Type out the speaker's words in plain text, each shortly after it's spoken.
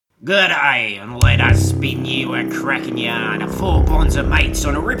G'day, and let us spin you a cracking yarn of four bonds of mates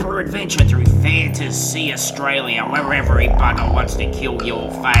on a ripper adventure through Fantasy Australia, where every bugger wants to kill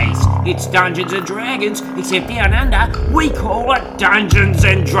your face. It's Dungeons and Dragons, except down under, we call it Dungeons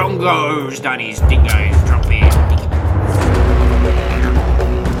and Drongos. Dunnies, dingoes, drop in.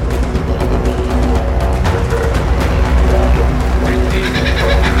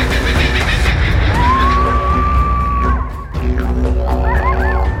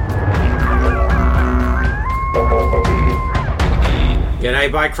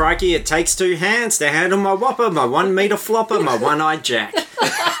 G'day, by crikey, it takes two hands to handle my whopper, my 1 metre flopper, my one-eyed jack.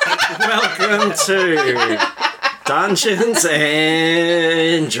 Welcome to Dungeons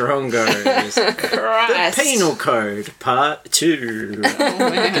and Drongos. Christ. The Penal Code, Part 2.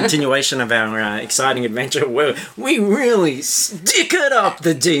 Continuation of our exciting adventure where we really stick it up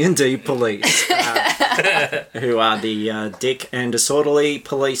the D&D police. Who are the dick and disorderly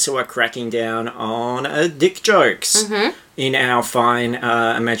police who are cracking down on dick jokes in our fine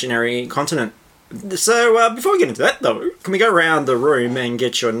imaginary continent. So, before we get into that, though, can we go around the room and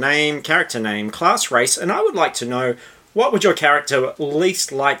get your name, character name, class, race, and I would like to know, what would your character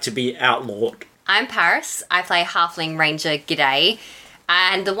least like to be outlawed? I'm Paris. I play Halfling Ranger G'day.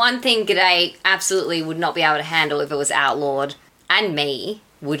 And the one thing G'day absolutely would not be able to handle if it was outlawed, and me,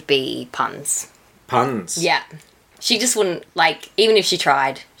 would be puns. Puns? Yeah. She just wouldn't, even if she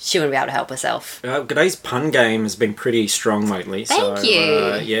tried, she wouldn't be able to help herself. G'day's pun game has been pretty strong lately. Thank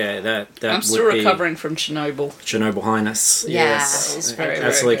you. Yeah, that I'm still would recovering from Chernobyl. Chernobyl Highness. Yeah. Yes. It was very,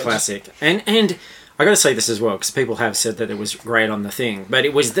 absolutely very good. classic. And I got to say this as well, because people have said that it was great on the thing, but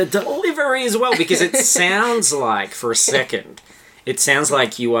it was the delivery as well, because it sounds like, for a second, it sounds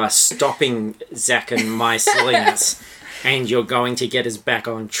like you are stopping Zach and my silliness, and you're going to get us back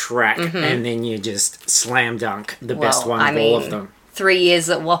on track, and then you just slam dunk the best one of all of them. 3 years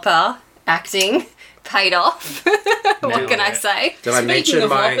at Whopper acting paid off. What can I say? Did I mention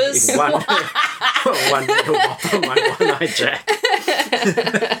of my Whoppers. one little whopper, my one-eyed jack?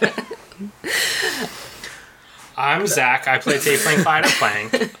 I'm Zach. I play Tiefling Fighter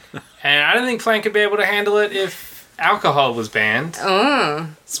Plank. And I don't think Plank would be able to handle it if alcohol was banned.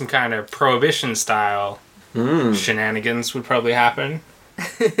 Some kind of prohibition style shenanigans would probably happen.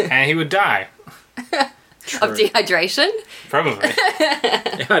 And he would die. Of dehydration? Probably.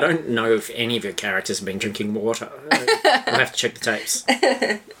 I don't know if any of your characters have been drinking water. I'll have to check the tapes.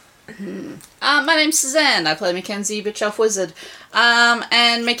 My name's Suzanne. I play Mackenzie, Bitch Elf Wizard.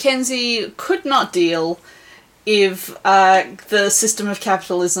 And Mackenzie could not deal if the system of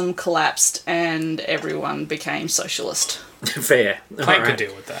capitalism collapsed and everyone became socialist. Fair. Plank Alright. could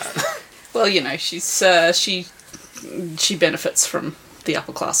deal with that. Well, you know, she benefits from the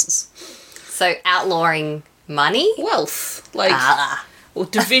upper classes. So outlawing money? Wealth. Or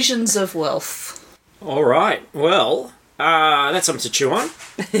divisions of wealth. All right. Well, that's something to chew on.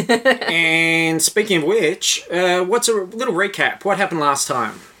 And speaking of which, what's a little recap? What happened last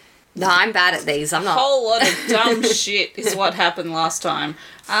time? No, I'm bad at these. I'm A not. whole lot of dumb shit is what happened last time.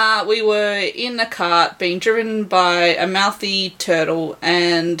 We were in a cart being driven by a mouthy turtle,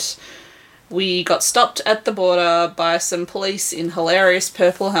 and we got stopped at the border by some police in hilarious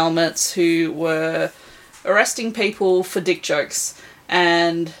purple helmets who were arresting people for dick jokes.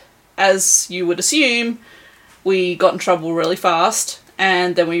 And as you would assume, we got in trouble really fast,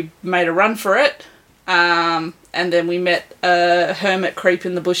 and then we made a run for it. And then we met a hermit creep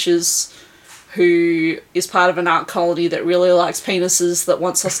in the bushes who is part of an art colony that really likes penises, that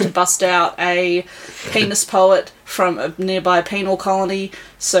wants us to bust out a penis poet from a nearby penal colony.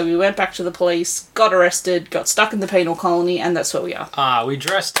 So we went back to the police, got arrested, got stuck in the penal colony, and that's where we are. We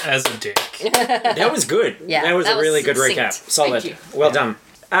dressed as a dick. That was good. Yeah, that was that a really was good succinct. recap. Solid. Thank Well done.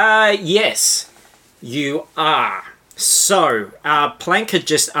 Yes, you are. So, Plank had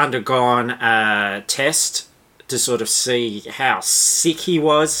just undergone a test to sort of see how sick he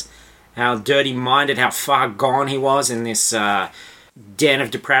was, how dirty-minded, how far gone he was in this den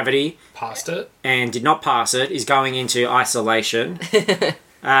of depravity, Passed it. and did not pass it, is going into isolation.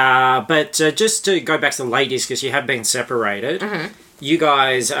 But just to go back to the ladies, because you have been separated, you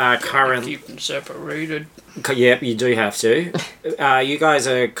guys are currently... Keep them separated. Yep, you do have to. You guys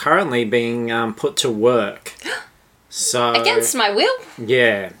are currently being put to work. So Against my will?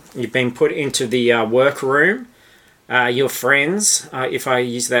 yeah, you've been put into the workroom. Your friends, if I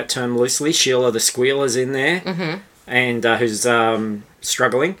use that term loosely, Sheila the Squealer's in there, and who's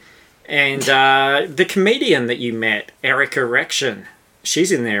struggling. And the comedian that you met, Erica Erection,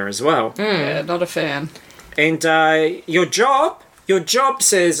 she's in there as well. Yeah, not a fan. And your job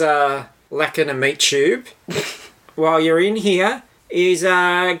says lacking a meat tube. While you're in here, is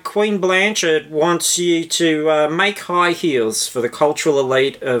Queen Blanchett wants you to make high heels for the cultural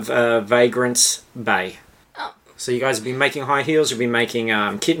elite of Vagrants Bay. Oh. So you guys have been making high heels. You've been making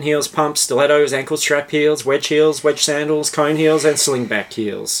kitten heels, pumps, stilettos, ankle strap heels, wedge sandals, cone heels, and slingback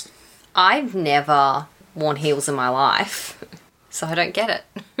heels. I've never worn heels in my life, so I don't get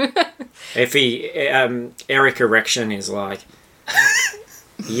it. Eric Erection is like,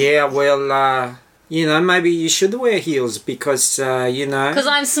 yeah, well, maybe you should wear heels because, Because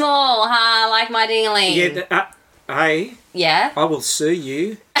I'm small, huh? Like my dingling. Yeah, hey, Yeah? I will sue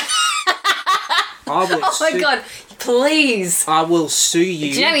you. Oh my god, please. I will sue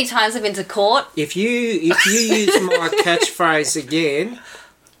you. Do you know how many times I've been to court? If you use my catchphrase again,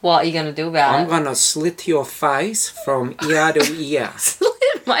 What are you going to do about I'm it? gonna slit your face from ear to ear.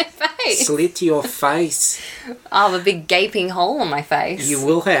 Slit my face. Slit your face. I have a big gaping hole in my face. You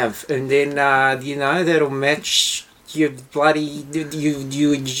will have, and then that'll match your bloody.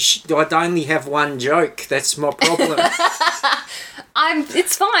 I'd only have one joke. That's my problem.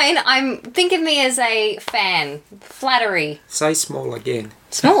 It's fine. Think of me as a fan. Flattery. Say small again.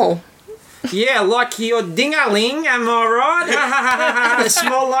 Small. Yeah, like your dingaling, am I right?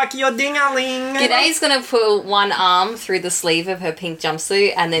 Small like your dingaling. G'day's gonna put one arm through the sleeve of her pink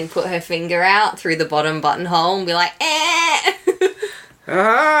jumpsuit and then put her finger out through the bottom buttonhole and be like, eh!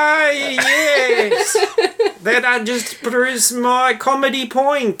 Yes. That just proves my comedy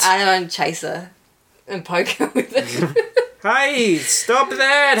point. I don't chase her and poke her with it. Hey, stop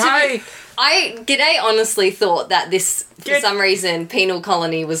that. Hey. G'day honestly thought that this, for some reason, penal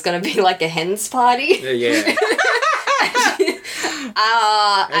colony was going to be like a hen's party. Yeah.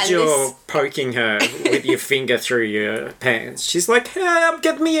 As you're poking her with your finger through your pants, she's like, help,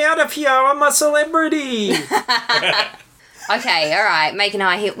 get me out of here, I'm a celebrity. Okay, alright, making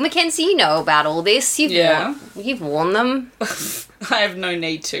high heel. Mackenzie, you know about all this. You've worn them. I have no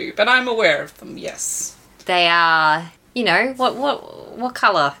need to, but I'm aware of them, yes. They are, what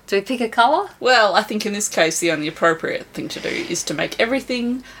colour? Do we pick a colour? Well, I think in this case the only appropriate thing to do is to make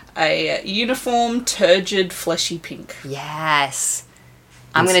everything a uniform, turgid, fleshy pink. Yes.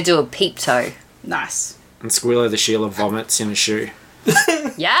 I'm going to do a peep toe. Nice. And Squealer the Sheila vomits in a shoe.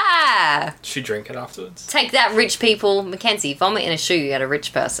 Yeah! Should we drink it afterwards? Take that, rich people. Mackenzie, vomit in a shoe, you're a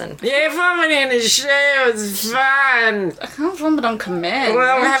rich person. Yeah, vomit in a shoe, it's fun. I can't vomit on command.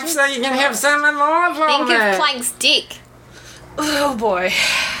 Well, you can have some of my vomit. Think of Plank's dick. Oh boy.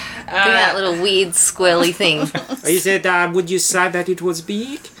 Do that little weird squirrely thing. You said, would you say that it was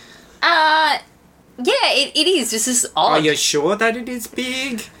big? Yeah, it is. This is odd. Are you sure that it is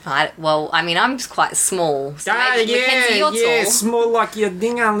big? I'm just quite small. So maybe, Mackenzie, you're tall. Small like your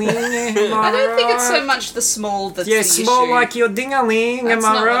dingaling. I don't think it's so much the small that's the issue. Small like your dingaling, That's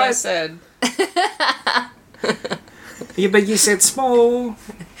am I not right? what I said. Yeah, but you said small.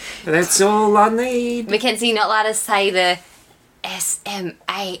 That's all I need. Mackenzie, you're not allowed to say the S-M-A-A-L-E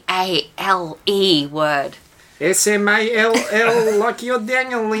word. S-M-A-L-L like your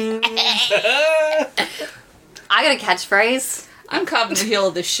dingaling. I got a catchphrase. I'm carving the heel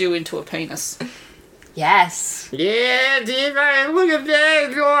of this shoe into a penis. Yes. Yeah, Divo, look at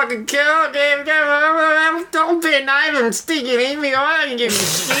that. Like a cow. Don't bend over and stick it in me. I don't give a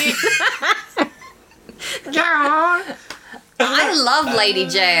shit. Go on. I love Lady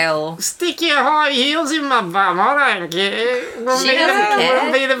Jail. Stick your high heels in my bum. I don't care. She doesn't care.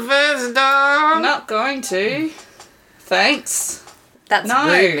 Won't be the first time. I'm not going to. Thanks. That's No.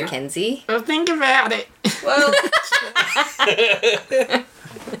 rude, Mackenzie. Well, think about it. Well,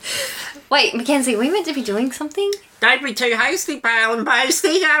 Wait, Mackenzie, we meant to be doing something? Don't be too hasty, pale and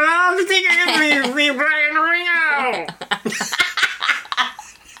pasty. I'm thinking of me playing Ringo.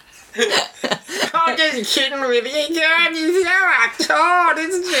 I'm just kidding with you. God, she's so uptight,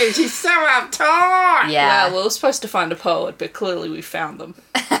 isn't she? She's so uptight. Yeah. well, we were supposed to find a poet, but clearly we found them.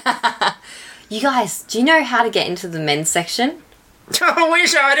 You guys, do you know how to get into the men's section? I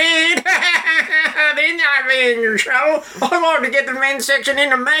wish I did. Then I'd be in your show. I want to get the men's section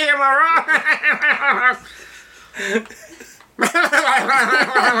into me, am I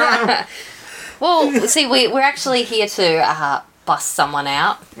right? Well, see, we're actually here to bust someone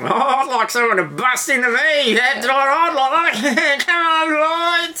out. Oh, I'd like someone to bust into me. That's what I'd like. Come on,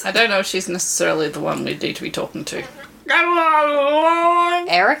 Lloyd. I don't know if she's necessarily the one we need to be talking to. Come on, Lloyd.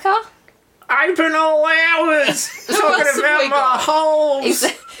 Erica? Open all hours. Talking else have about we my got? holes.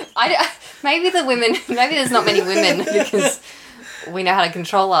 Maybe the women, maybe there's not many women because we know how to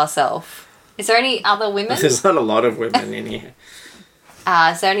control ourselves. Is there any other women? There's not a lot of women in here.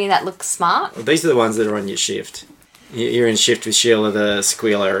 Is there any that look smart? Well, these are the ones that are on your shift. You're in shift with Sheila the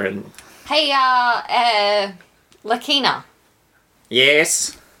Squealer and... Hey, Lakina.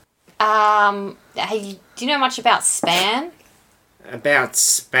 Yes. Hey, do you know much about Spam, About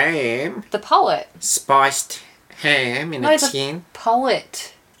spam. the poet? Spiced ham in No, a the tin.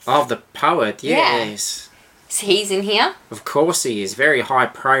 poet. Of the poet, Yeah. yes. So he's in here. Of course he is. Very high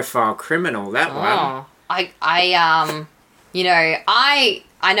profile criminal, that one. Oh, I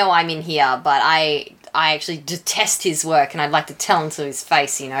know I'm in here, but I actually detest his work, and I'd like to tell him to his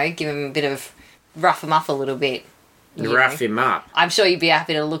face. Give him a bit of rough him up a little bit. Rough him up. I'm sure you'd be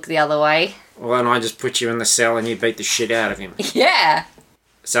happy to look the other way. Well, then I just put you in the cell and you beat the shit out of him. Yeah,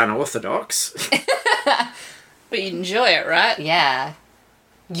 It's unorthodox. But you enjoy it, right? yeah.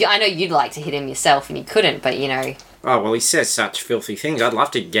 I know you'd like to hit him yourself, and you couldn't, but Oh, well, he says such filthy things. I'd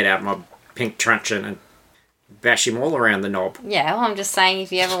love to get out my pink truncheon and bash him all around the knob. yeah. Well, I'm just saying, if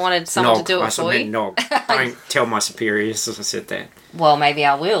you ever wanted someone Nog. to do I it for meant you, nog. Don't tell my superiors as I said that. well, maybe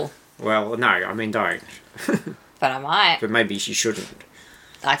I will, Well, no, I mean don't. but I might. But maybe you shouldn't.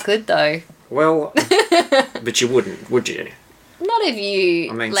 I could though. Well, but you wouldn't, would you? Not if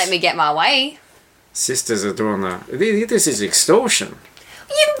you I mean, let me get my way. Sisters are doing the... This is extortion.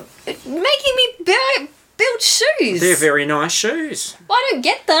 You making me build shoes. They're very nice shoes. Well, I don't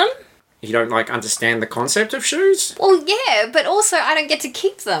get them. You don't, understand the concept of shoes? Well, yeah, but also I don't get to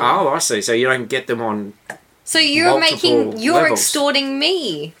keep them. Oh, I see. So you don't get them on... So you're multiple you're levels. extorting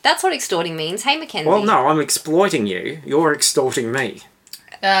me. That's what extorting means. Hey, Mackenzie. Well, no, I'm exploiting you. You're extorting me.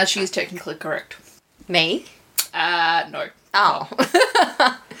 She is technically correct. Me? No. Oh.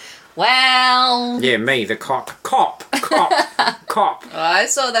 Well. Yeah, me, the cop. Cop. I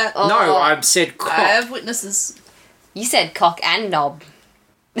saw that. Oh. No, I've said cop. I have witnesses. You said cock and knob.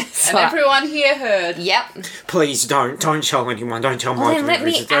 And everyone here heard. Yep. Please don't tell anyone. Don't tell Well, Mike. then let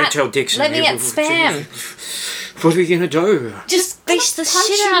me Don't at- tell Dixon. Let me at Spam. What are we gonna do? Just fish the Punch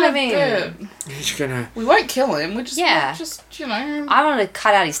shit out of in him. the- He's gonna... We won't kill him. We just, Yeah. I I want to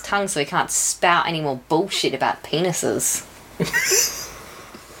cut out his tongue so he can't spout any more bullshit about penises.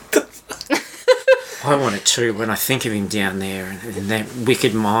 I want it too when I think of him down there and that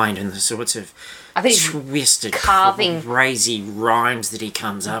wicked mind and the sorts of I think he's twisted, carving crazy rhymes that he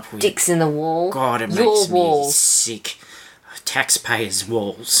comes up with. dicks in the wall. God, it Your makes me walls. sick. Taxpayers'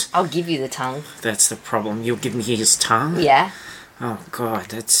 walls. I'll give you the tongue. That's the problem. You'll give me his tongue? Yeah. Oh, God,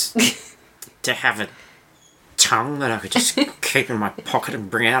 that's... to have a tongue that I could just keep in my pocket and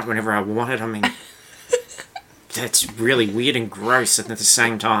bring out whenever I wanted. I mean, that's really weird and gross and at the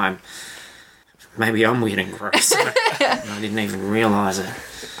same time. Maybe I'm weird and gross. I didn't even realise it.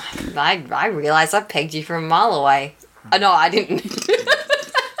 I realised I pegged you from a mile away. Oh, no, I didn't.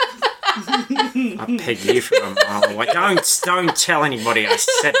 I pegged you from a mile away. Don't tell anybody I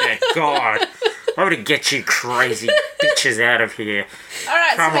said that. God, I'm gonna get you crazy bitches out of here.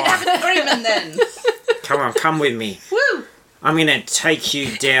 Alright, so Come we on. have an agreement then. Come with me. Woo! I'm gonna take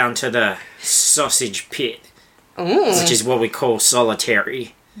you down to the sausage pit, Mm. which is what we call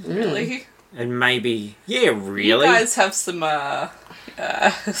solitary. Really? And maybe, yeah, really? You guys have some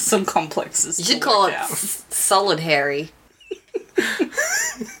complexes. You to should call work it out. Solid Harry.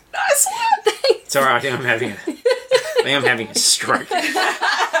 Nice one. It's alright, I think I'm having a stroke.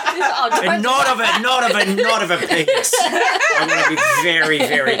 Oh, And not of a penis. I want to be very,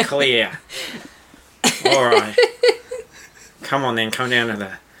 very clear. Alright. Come on then, come down to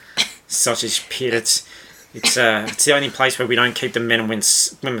the sausage pit. It's the only place where we don't keep the men and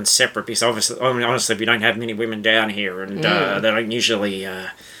women separate because honestly we don't have many women down here and they don't usually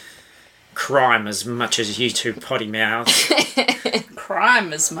crime as much as you two potty mouths.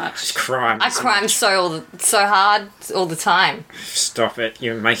 Crime as much. Crime. I as crime much. so hard all the time. Stop it.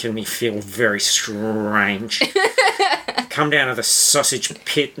 You're making me feel very strange. Come down to the sausage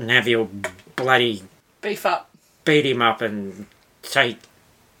pit and have your bloody Beef up. beat him up and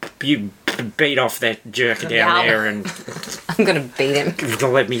you beat off that jerk down Yeah. there and I'm gonna beat him.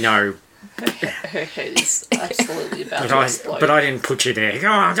 let me know. Her head is absolutely about But to I explode. didn't put you there.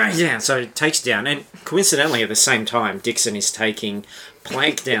 Go on, go down. So it takes down, and coincidentally at the same time, Dixon is taking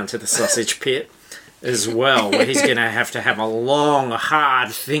Plank down to the sausage pit as well, where he's going to have a long,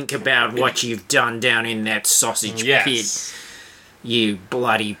 hard think about what you've done down in that sausage Yes. pit. You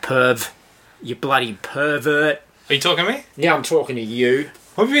bloody perv. You bloody pervert. Are you talking to me? Yeah, I'm talking to you.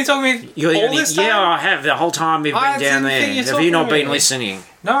 Have you been talking to me You're the all only- this time? Yeah, I have the whole time we've been I down didn't there. think you're Have you not talking to been me. listening?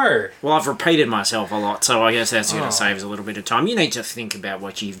 No. Well, I've repeated myself a lot, so I guess that's going Oh. to save us a little bit of time. You need to think about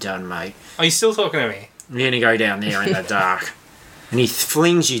what you've done, mate. Are you still talking to me? You're going to go down there in the dark. And he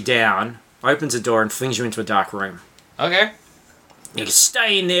flings you down, opens the door and flings you into a dark room. Okay. You can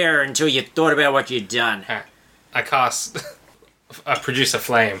stay in there until you thought about what you'd done. I cast... I produce a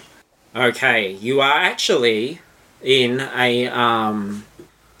flame. Okay, you are actually in a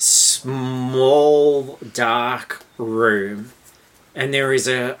small, dark room, and there is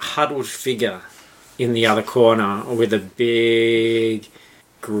a huddled figure in the other corner with a big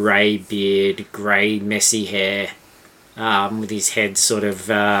grey beard, grey messy hair, with his head sort of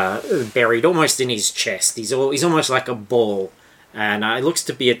buried almost in his chest. He's almost like a ball, and it looks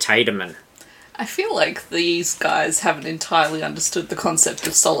to be a Taterman. I feel like these guys haven't entirely understood the concept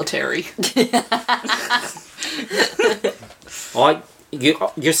of solitary.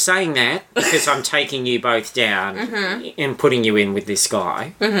 You're saying that because I'm taking you both down and putting you in with this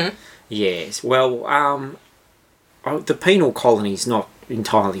guy. Mm-hmm. Yes. Well, the penal colony's not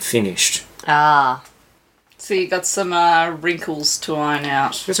entirely finished. Ah. So you got some wrinkles to iron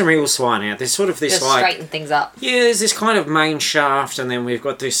out. There's some real swine out. There's sort of this Just like straighten things up. yeah. There's this kind of main shaft, and then we've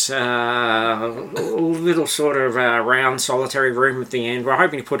got this little sort of round solitary room at the end. We're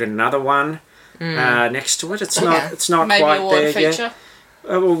hoping to put another one next to it. It's not. It's not Maybe quite a water there feature? yet.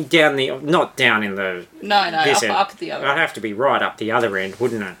 Well, not down in the. No, this end. up at the other. I'd have to be right up the other end,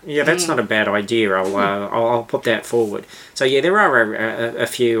 wouldn't it? Yeah, that's not a bad idea. I'll put that forward. So yeah, there are a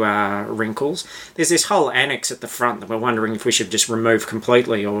few wrinkles. There's this whole annex at the front that we're wondering if we should just remove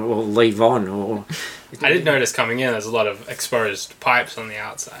completely or leave on. Or I did notice coming in, there's a lot of exposed pipes on the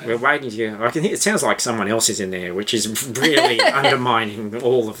outside. we're waiting to. I can hear, it sounds like someone else is in there, which is really undermining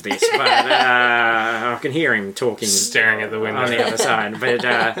all of this. But I can hear him talking, Staring at the window. on the other side. But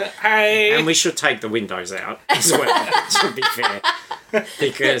Hey! and we should take the windows out as well. To be fair,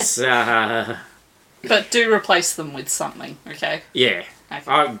 because But do replace them with something, okay? yeah.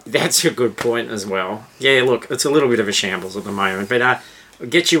 Okay. That's a good point as well. Yeah, look, it's a little bit of a shambles at the moment, but I'll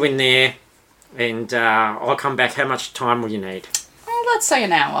get you in there, and I'll come back. How much time will you need? Well, let's say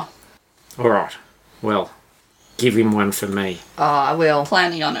an hour. All right. Well, give him one for me. Oh, I will.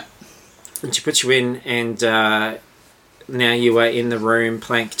 Planning on it. And she puts you in, and now you are in the room.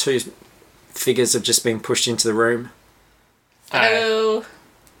 Plank. Two figures have just been pushed into the room. Oh,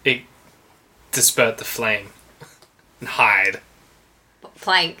 It dispersed the flame. And hide.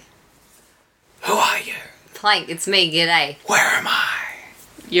 Plank. Who are you? Plank, it's me, g'day. Where am I?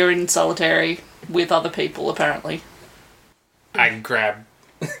 you're in solitary with other people, apparently. I grab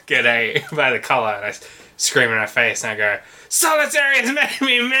G'day by the collar and I scream in her face and I go, Solitary has made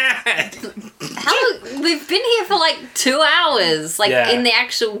me mad! How long? We've been here for like 2 hours, like Yeah. in the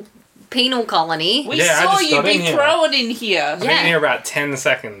actual penal colony. We Yeah, I saw just you got be in here. thrown in here. I've been Yeah. here about 10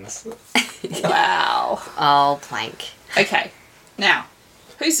 seconds. Wow. Oh, Plank. Okay. Now,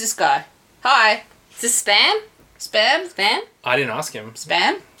 who's this guy? Hi. Is this Spam? Spam? Spam? I didn't ask him.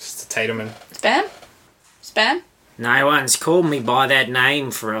 Spam? Just a Taterman. Spam? Spam? No one's called me by that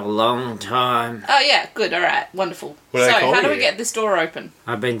name for a long time. Oh, yeah. Good. All right. Wonderful. What do So, they call how do we you? get this door open?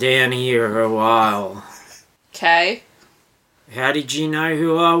 I've been down here a while. Okay. How did you know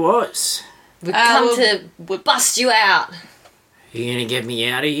who I was? We've come well, to bust you out. You gonna get me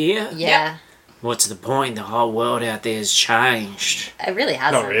out of here? Yeah. What's the point? The whole world out there has changed. It really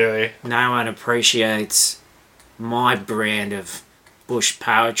hasn't. Not really. No one appreciates my brand of bush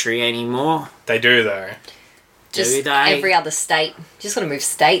poetry anymore. They do though. Just Do they? every other state. Just gotta move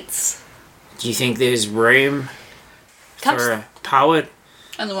states. Do you think there's room Come for a poet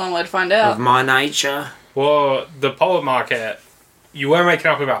Only one way to find of out. my nature? Well, the polar market, you were making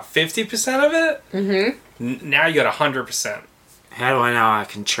up about 50% of it. Mm-hmm. Now you got 100%. How do I know I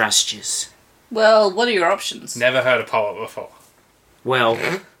can trust yous? Well, what are your options? Never heard a poet before. Well,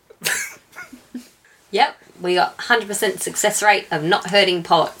 Yep, we got 100% success rate of not hurting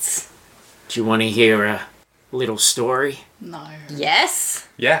poets. do you want to hear a little story? No. Yes?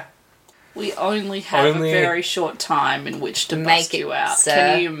 Yeah. We only have Only- a very short time in which to Make bust it, you out. sir.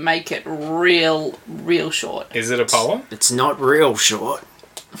 Can you make it real short? Is it a poem? It's not real short.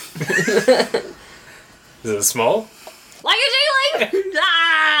 Is it small? Like a dealing!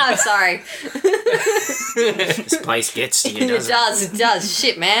 Ah, sorry. This place gets to you, It doesn't it? does.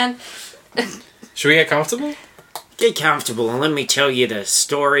 Shit, man. Should we get comfortable? Get comfortable and let me tell you the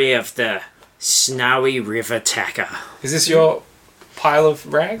story of the Snowy River Tacker. Is this your pile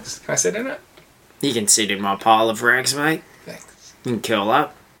of rags? Can I sit in it? You can sit in my pile of rags, mate. Thanks. You can curl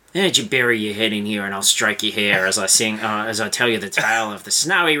up. How'd you bury your head in here and I'll stroke your hair as I sing, as I tell you the tale of the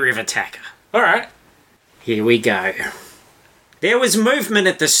Snowy River Tacker. Alright. Here we go. There was movement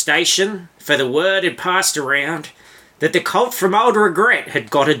at the station, for the word had passed around that the colt from Old Regret had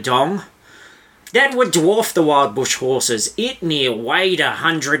got a dong. That would dwarf the wild bush horses. It near weighed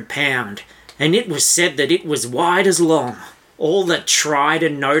 100 pound, and it was said that it was wide as long. All the tried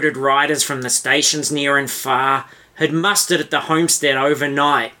and noted riders from the stations near and far had mustered at the homestead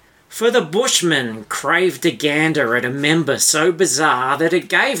overnight For the bushman craved a gander at a member so bizarre that it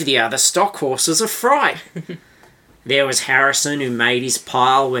gave the other stock horses a fright. There was Harrison, who made his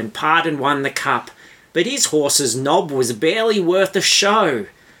pile when Pardon won the cup, but his horse's knob was barely worth a show.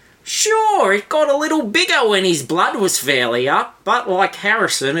 Sure, it got a little bigger when his blood was fairly up, but like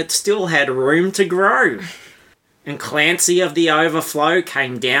Harrison, it still had room to grow. And Clancy of the Overflow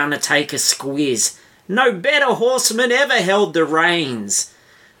came down to take a squiz. No better horseman ever held the reins.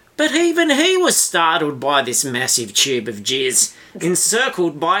 But even he was startled by this massive tube of jizz,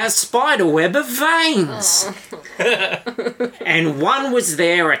 encircled by a spider web of veins. And one was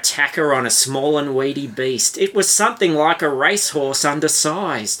there, a tacker on a small and weedy beast. It was something like a racehorse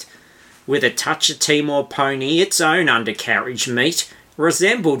undersized. With a touch of Timor pony, its own undercarriage meat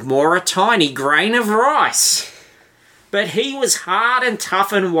resembled more a tiny grain of rice. But he was hard and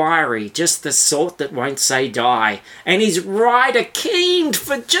tough and wiry, just the sort that won't say die, and his rider keened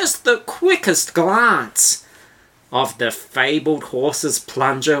for just the quickest glance of the fabled horse's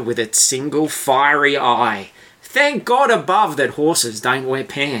plunger with its single fiery eye. Thank God above that horses don't wear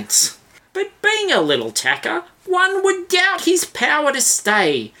pants. But being a little tacker, one would doubt his power to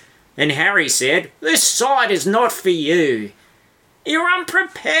stay, and Harry said, "This sight is not for you. You're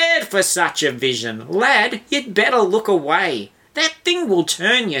unprepared for such a vision. Lad, you'd better look away. That thing will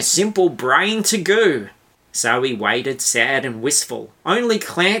turn your simple brain to goo." So he waited sad and wistful. Only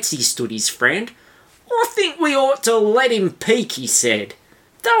Clancy stood his friend. "I think we ought to let him peek," he said.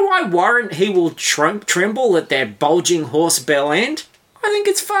 "Though I warrant he will tremble at that bulging horse bell end. I think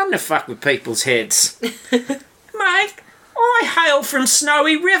it's fun to fuck with people's heads." "Mate, I hail from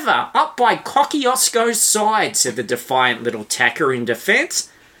Snowy River, up by Kosciuszko's side," said the defiant little tacker in defence.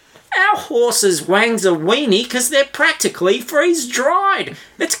 "Our horses' wangs are weeny 'cause they're practically freeze-dried.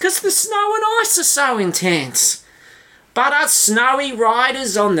 It's 'cause the snow and ice are so intense. But us snowy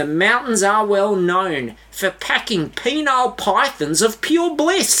riders on the mountains are well known for packing penile pythons of pure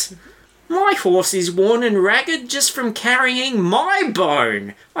bliss. My horse is worn and ragged just from carrying my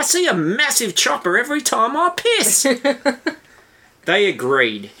bone. I see a massive chopper every time I piss." They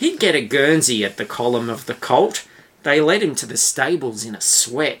agreed. He'd get a Guernsey at the column of the colt. They led him to the stables in a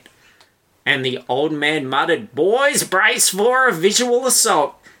sweat. And the old man muttered, "Boys, brace for a visual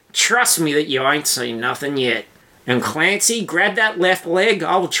assault. Trust me that you ain't seen nothing yet. And Clancy, grab that left leg.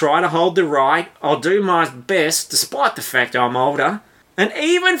 I'll try to hold the right. I'll do my best, despite the fact I'm older. And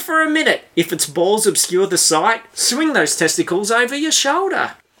even for a minute, if its balls obscure the sight, swing those testicles over your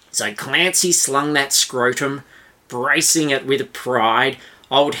shoulder." So Clancy slung that scrotum, bracing it with pride.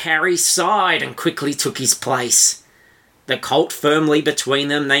 Old Harry sighed and quickly took his place. The colt firmly between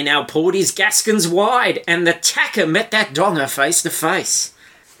them, they now pulled his gaskins wide, and the tacker met that donger face to face.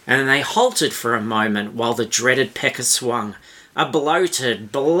 And they halted for a moment while the dreaded pecker swung, a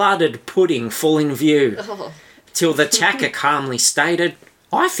bloated, blooded pudding full in view. Till the tacker calmly stated,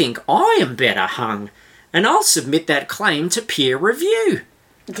 "I think I am better hung, and I'll submit that claim to peer review."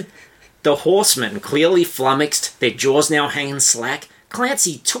 The horsemen, clearly flummoxed, their jaws now hanging slack,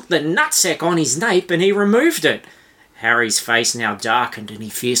 Clancy took the nutsack on his nape and he removed it. Harry's face now darkened and he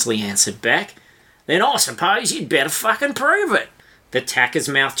fiercely answered back, "Then I suppose you'd better fucking prove it." The tacker's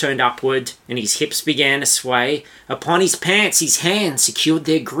mouth turned upward and his hips began to sway. Upon his pants his hands secured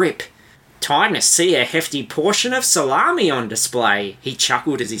their grip. "Time to see a hefty portion of salami on display," he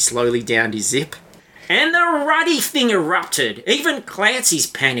chuckled as he slowly downed his zip. And the ruddy thing erupted. Even Clancy's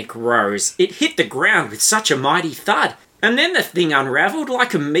panic rose. It hit the ground with such a mighty thud. And then the thing unravelled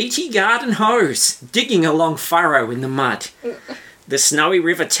like a meaty garden hose, digging a long furrow in the mud. The Snowy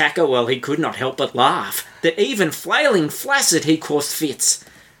River tacker, well, he could not help but laugh. That even flailing flaccid he caused fits.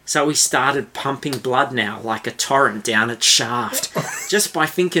 So he started pumping blood now like a torrent down its shaft, just by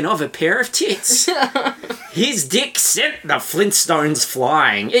thinking of a pair of tits. His dick sent the flintstones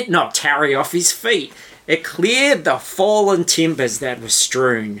flying. It knocked Harry off his feet. It cleared the fallen timbers that were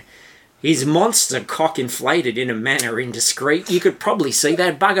strewn. His monster cock inflated in a manner indiscreet. You could probably see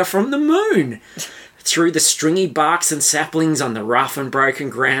that bugger from the moon. Through the stringy barks and saplings on the rough and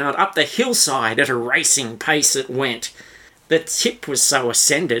broken ground, up the hillside at a racing pace it went. The tip was so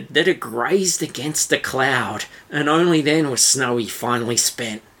ascended that it grazed against a cloud, and only then was Snowy finally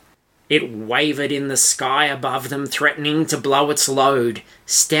spent. It wavered in the sky above them, threatening to blow its load,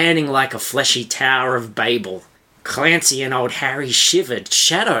 standing like a fleshy tower of Babel. Clancy and old Harry shivered,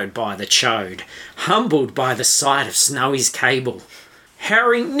 shadowed by the chode, humbled by the sight of Snowy's cable.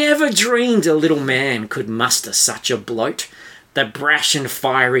 Harry never dreamed a little man could muster such a bloat. The brash and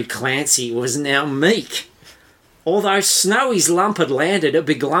fiery Clancy was now meek. Although Snowy's lump had landed a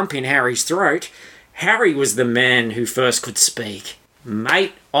big lump in Harry's throat, Harry was the man who first could speak.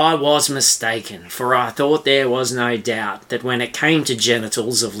 Mate, I was mistaken, for I thought there was no doubt that when it came to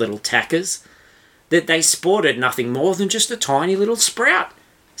genitals of little tackers, that they sported nothing more than just a tiny little sprout,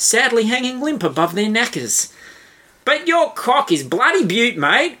 sadly hanging limp above their knackers. But your cock is bloody beaut,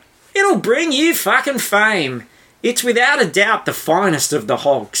 mate. It'll bring you fucking fame. It's without a doubt the finest of the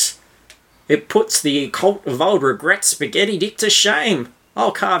hogs. It puts the cult of old regret spaghetti dick to shame.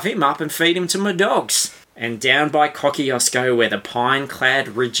 I'll carve him up and feed him to my dogs. And down by Kosciuszko, where the pine-clad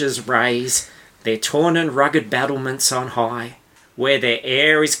ridges raise their torn and rugged battlements on high, where their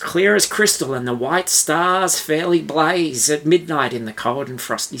air is clear as crystal and the white stars fairly blaze at midnight in the cold and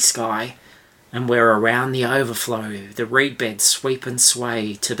frosty sky, and where around the overflow the reed beds sweep and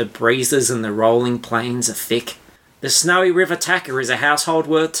sway to the breezes and the rolling plains are thick, the snowy river tacker is a household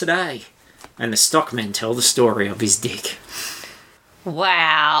word today, and the stockmen tell the story of his dick.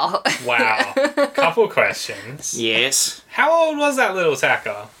 Wow. Wow. Couple questions. Yes. How old was that little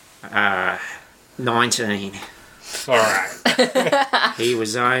tacker? 19. Alright. He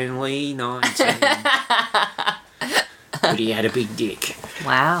was only 19. But he had a big dick.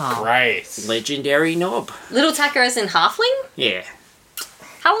 Wow. Great. Legendary knob. Little tacker as in halfling? Yeah.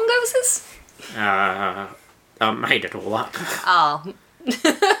 How long ago was this? I made it all up. Oh.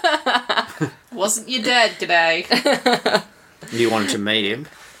 Wasn't your dad G'day? You wanted to meet him.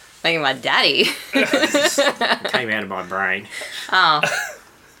 Thinking my daddy. It came out of my brain. Oh.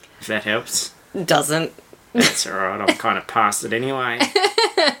 If that helps. Doesn't. That's alright, I'm kind of past it anyway.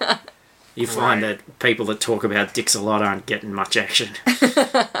 You find that people that talk about dicks a lot aren't getting much action.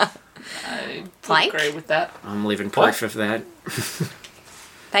 I Plank? agree with that. I'm living proof of that.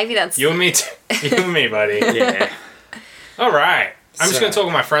 Maybe that's... You and me too. You and me, buddy. Yeah. Alright. I'm just So- going to talk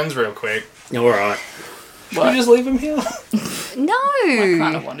with my friends real quick. Alright. Can you just leave him here? No. I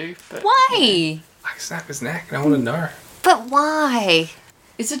kind of want to, but... Why? I can snap his neck and I want to know. But why?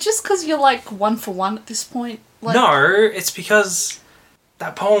 Is it just because you're, like, 1 for 1 at this point? Like, No, it's because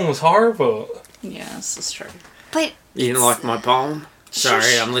that poem was horrible. Yeah, this is true. But You didn't like my poem? Sorry,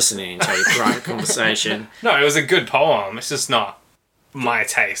 Shush. I'm listening to your private conversation. No, it was a good poem. It's just not my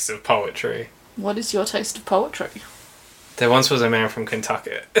taste of poetry. What is your taste of poetry? There once was a man from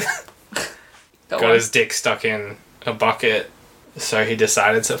Kentucky. Go Got on. his dick stuck in a bucket, so he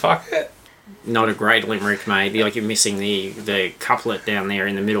decided to fuck it. Not a great limerick, mate. Like, you're missing the couplet down there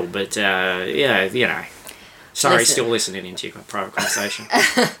in the middle, but, yeah, you know. Sorry, Listen. still listening into your private conversation.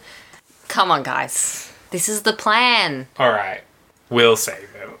 come on, guys. This is the plan. Alright, we'll save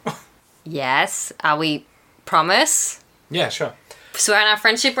him. Yes. Are we... Promise? Yeah, sure. Swear on our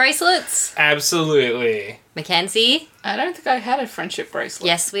friendship bracelets? Absolutely. Mackenzie? I don't think I had a friendship bracelet.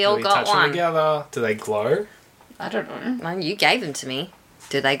 Yes, we Do all we got touch them one. together? Do they glow? I don't know. Well, you gave them to me.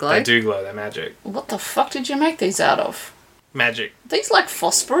 Do they glow? They do glow, they're magic. What the fuck did you make these out of? Magic. These like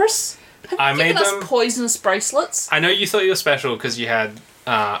phosphorus? Have I you made given them- us poisonous bracelets? I know you thought you were special because you had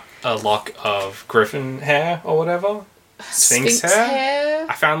a lock of griffin hair or whatever. Sphinx hair?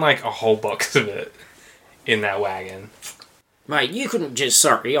 I found like a whole box of it in that wagon. Mate, you couldn't just...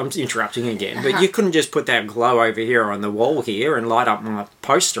 Sorry, I'm interrupting again, but you couldn't just put that glow over here on the wall here and light up my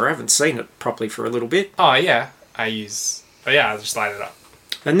poster. I haven't seen it properly for a little bit. Oh yeah, I just light it up.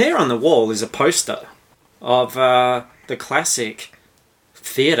 And there on the wall is a poster of the classic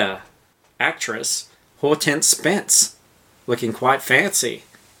theatre actress Hortense Spence, looking quite fancy.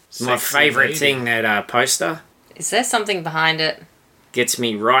 My Sexy favourite lady. thing, that poster. Is there something behind it? Gets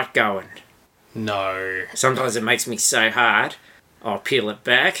me right going. No. Sometimes it makes me so hard, I'll peel it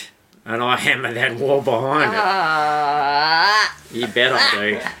back and I hammer that wall behind it. You bet I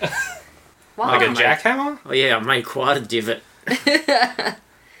do. Why? Like a mate. jackhammer? Oh yeah, I made quite a divot.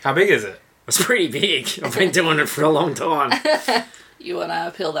 How big is it? It's pretty big. I've been doing it for a long time. You want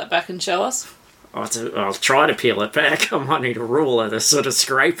to peel that back and show us? I'll try to peel it back. I might need a ruler to sort of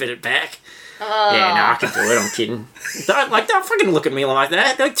scrape it back. Yeah, no, I can do it. I'm kidding. Don't fucking look at me like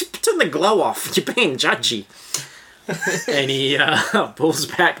that. Like, turn the glow off. You're being judgy. And he pulls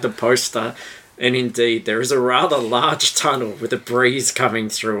back the poster, and indeed, there is a rather large tunnel with a breeze coming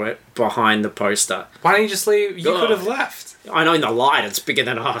through it behind the poster. Why don't you just leave? You Oh. could have left. I know in the light it's bigger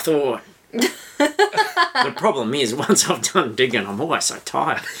than I thought. The problem is, once I've done digging, I'm always so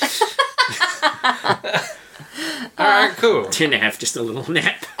tired. Alright, cool. Tend to have just a little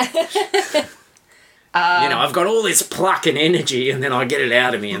nap. I've got all this pluck and energy, and then I get it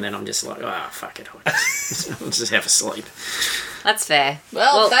out of me, and then I'm just like, oh, fuck it. I'll just have a sleep. That's fair.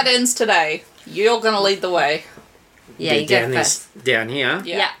 Well, that ends today. You're going to lead the way. Yeah, you go down first. down here.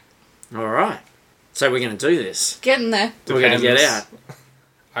 Yeah. All right. So we're going to do this. Get in there. We're going to get Depends. out.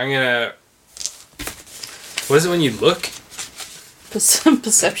 I'm gonna... What is it when you look?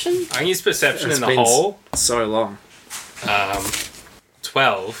 Perception? I can use perception It's in the been hole. so long.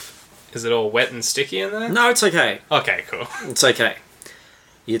 12. Is it all wet and sticky in there? No, it's okay. Okay, cool. It's okay.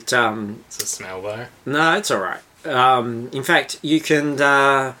 It It's a smell though. No, it's all right. In fact, you can.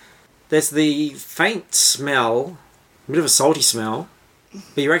 There's the faint smell, a bit of a salty smell,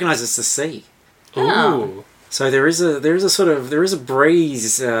 but you recognise it's the sea. Ooh. So there is a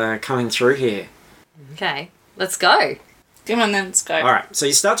breeze coming through here. Okay, let's go. Come on then, let's go. All right, so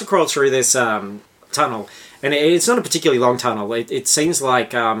you start to crawl through this tunnel, and it's not a particularly long tunnel. It seems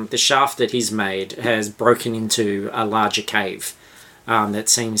like the shaft that he's made has broken into a larger cave. That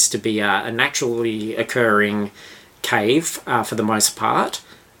seems to be a naturally occurring cave for the most part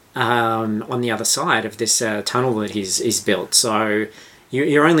on the other side of this tunnel that he's built. So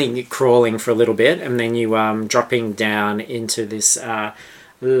you're only crawling for a little bit, and then you dropping down into this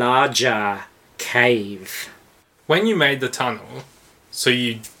larger cave. When you made the tunnel, so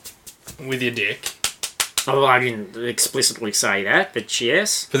you, with your dick, Oh, I didn't explicitly say that, but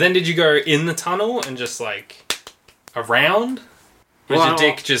yes. but then did you go in the tunnel and just like around? Or is Well, your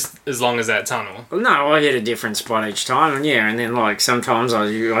dick just as long as that tunnel? No, I hit a different spot each time, and yeah, and then like sometimes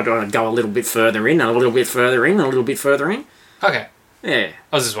I'd go a little bit further in, a little bit further in, a little bit further in. Okay, Yeah.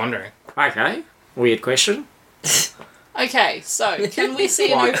 I was just wondering. Okay. Weird question. Okay, so can we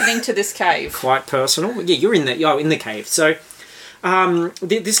see an Quite. opening to this cave? Quite personal. Yeah, you're in the cave. So,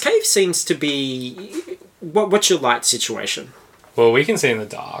 this cave seems to be. What's your light situation? Well, we can see in the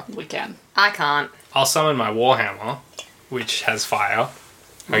dark. We can. I can't. I'll summon my Warhammer, which has fire.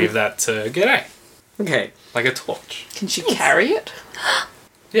 I'll give that to G'day. Okay. Like a torch. Can she carry it?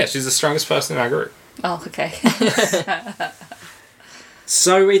 Yeah, she's the strongest person in our group. Oh, okay.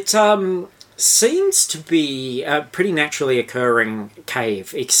 So it seems to be a pretty naturally occurring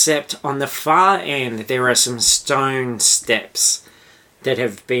cave, except on the far end there are some stone steps that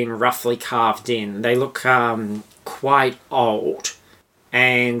have been roughly carved in. They look quite old,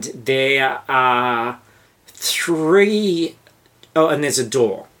 and there are three. Oh, and there's a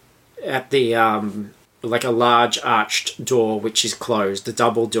door at the like a large arched door which is closed, a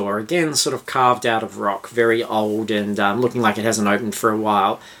double door, again sort of carved out of rock, very old and looking like it hasn't opened for a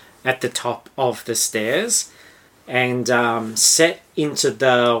while, at the top of the stairs. And set into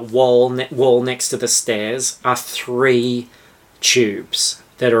the wall next to the stairs are three tubes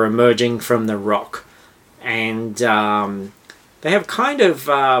that are emerging from the rock. And they have kind of...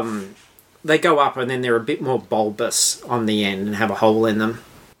 they go up and then they're a bit more bulbous on the end and have a hole in them.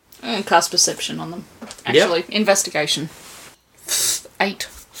 And cast perception on them. Actually, investigation. 8.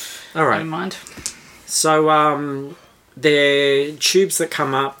 All right. Never mind. So, they're tubes that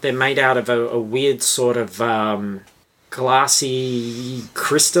come up. They're made out of a weird sort of glassy,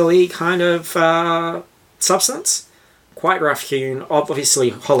 crystal-y kind of substance. Quite rough-hewn. Obviously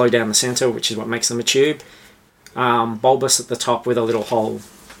hollow down the centre, which is what makes them a tube. Bulbous at the top with a little hole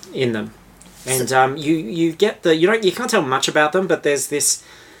in them. And you get the... You can't tell much about them, but there's this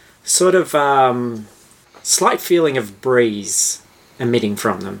sort of slight feeling of breeze emitting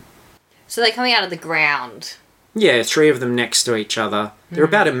from them. So they're coming out of the ground. Yeah, three of them next to each other. They're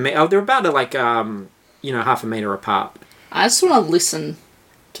about half a metre apart. I just want to listen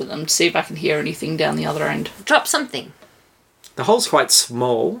to them, see if I can hear anything down the other end. Drop something. The hole's quite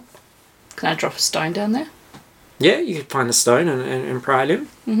small. Can I drop a stone down there? Yeah, you could find a stone and pry it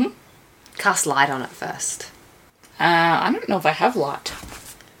in. Cast light on it first. I don't know if I have light.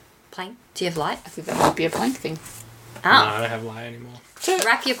 Plank. Do you have light? I think that might be a plank thing. No, Oh. I don't have light anymore.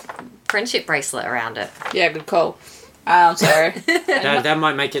 Wrap your friendship bracelet around it. Yeah, good call. Sorry. That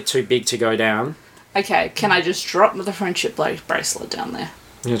might make it too big to go down. Okay, can I just drop the friendship bracelet down there?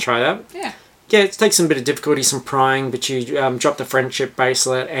 You gonna try that? Yeah. Yeah, it takes some bit of difficulty, some prying, but you drop the friendship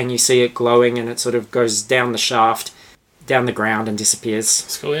bracelet and you see it glowing and it sort of goes down the shaft, down the ground and disappears.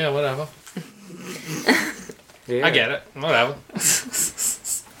 It's cool, yeah, whatever. Yeah. I get it. Whatever.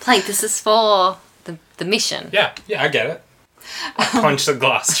 Plank, this is for the mission. Yeah, I get it. I punch the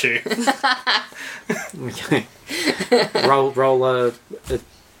glass tube. Okay. roll a...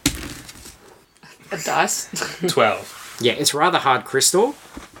 A dice. 12. Yeah, it's rather hard crystal.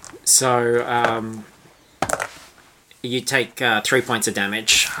 So, you take 3 points of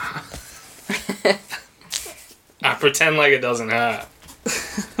damage. I pretend like it doesn't hurt.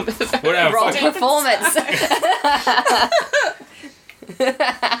 Whatever. Roll Fuck performance.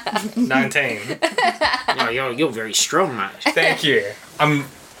 19. Oh, you're very strong, mate. Thank you. I'm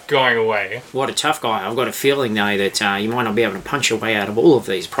going away. What a tough guy. I've got a feeling, though, that you might not be able to punch your way out of all of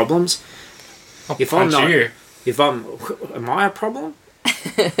these problems. If I'm Punch not... you. If I'm... Am I a problem?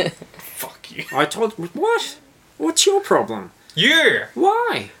 Fuck you. I told... What? What's your problem? You!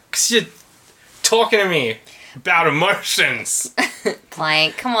 Why? Because you're talking to me about emotions.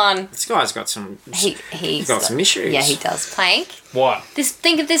 Plank, come on. This guy's got some. He's got some issues. Yeah, he does. Plank. What?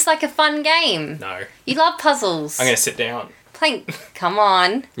 Think of this like a fun game. No. You love puzzles. I'm going to sit down. Plank, come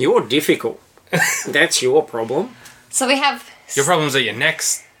on. You're difficult. That's your problem. So we have Your problems are your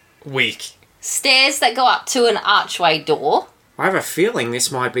next week. stairs that go up to an archway door. I have a feeling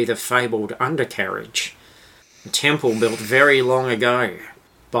this might be the fabled undercarriage. A temple built very long ago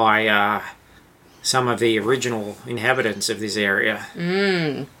by some of the original inhabitants of this area.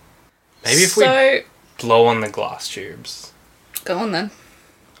 Maybe if we So, blow on the glass tubes. go on then.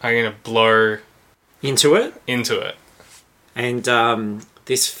 I'm going to blow Into it, into it. and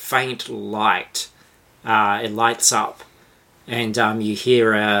this faint light, it lights up, and you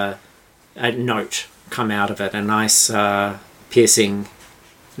hear a note come out of it, a nice piercing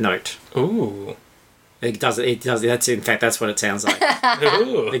note. Ooh. It does. That's what it sounds like.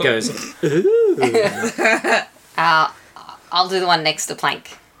 Ooh. It goes, ooh. I'll do the one next to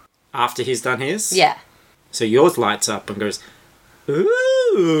Plank. After he's done his? Yeah. So yours lights up and goes,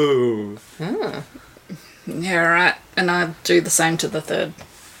 ooh. Yeah, right. And I do the same to the third.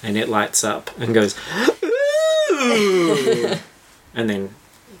 And it lights up and goes, ooh. And then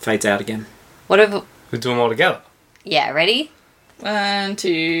fades out again. Whatever. We do them all together. Yeah, ready? 1,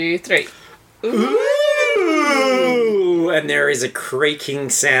 2, 3. Ooh! And there is a creaking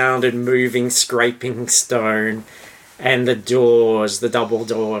sound and moving, scraping stone. And the double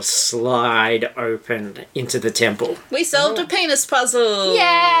doors slide open into the temple. We solved a penis puzzle.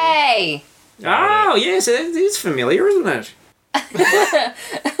 Yay! Oh, yes, it is familiar, isn't it?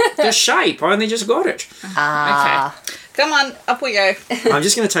 The shape, I only just got it. Ah. Okay. Come on, up we go. I'm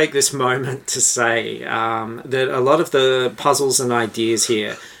just going to take this moment to say that a lot of the puzzles and ideas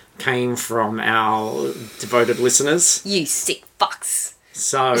here came from our devoted listeners. You sick fucks.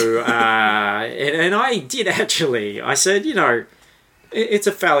 So, and I did actually, I said, it's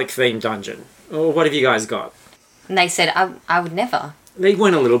a phallic themed dungeon. Well, what have you guys got? And they said, I would never. They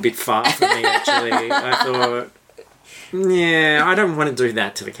went a little bit far for me, actually. I thought, yeah, I don't want to do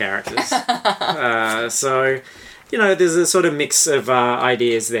that to the characters. So, there's a sort of mix of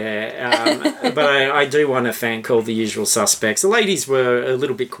ideas there. But I do want to thank all the usual suspects. The ladies were a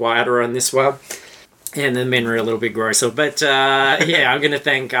little bit quieter on this one. And the men were a little bit grosser. But, yeah, I'm going to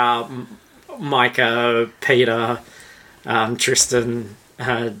thank Micah, Peter, Tristan,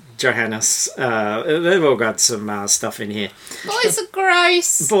 Johannes. They've all got some stuff in here. Boys are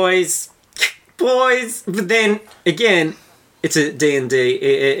gross. Boys. But then, again, it's a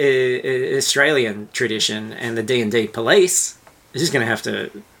D&D Australian tradition. And the D&D police is just going to have to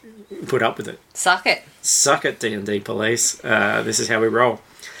put up with it. Suck it. Suck it, D&D police. This is how we roll.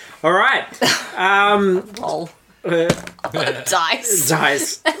 All right. Roll. Dice.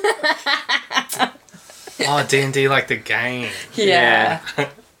 Dice. Oh, D&D like the game. Yeah.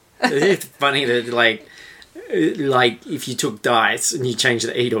 It's funny that, like, if you took dice and you changed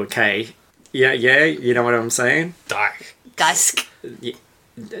the E to a K, yeah, you know what I'm saying? Dyke. Dice. Yeah.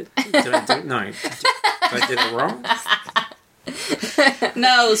 Did I do, no. Did I do it wrong?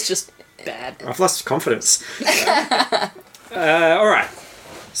 No, it was just bad. I've lost confidence. All right.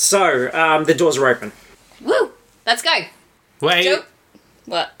 So, the doors are open. Woo! Let's go. Wait. Joe?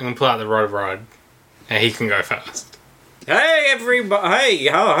 What? I'm going to pull out the rod, and he can go first. Hey, everybody. Hey,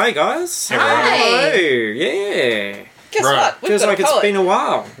 hi, guys. Hi. Hello. Yeah. Guess Right. what? We've Feels got like a it's poet. been a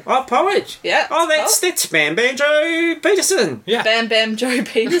while. Oh, poet. Yeah. Oh, that's Spam Banjo Peterson. Yeah. Bam Bam Joe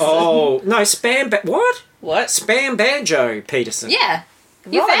Peterson. Oh, no, what? What? Spam Banjo Peterson. Yeah.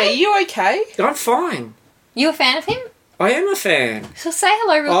 You a Right, are fan? you okay? I'm fine. You a fan of him? I am a fan. So say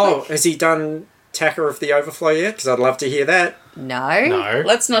hello real Oh, quick. has he done Tacker of the Overflow yet? Because I'd love to hear that. No. No.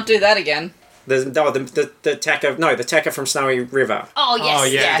 Let's not do that again. The Tacker from Snowy River. Oh yes. Oh,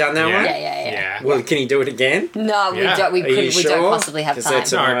 yeah. Yeah. Done that one? Yeah. Well, can he do it again? No, we Yeah. don't. We Are you couldn't. We don't sure? possibly have 'Cause time.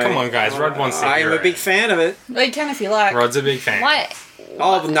 that's No, alright. come on, guys. Rod wants to I am hear a it. big fan of it. Well, you can if you like. Rod's a big fan. Why?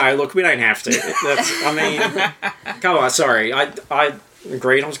 Oh no! Look, we don't have to. I mean, come on. Sorry, I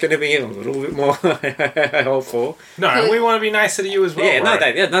agreed I was going to be a little bit more helpful. No, we want to be nicer to you as well. Yeah, no,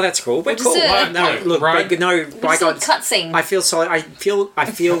 Rod. that's cool. We're Just cool. a- No, look, Right. but no, by Just a God, cutscene. I feel so. I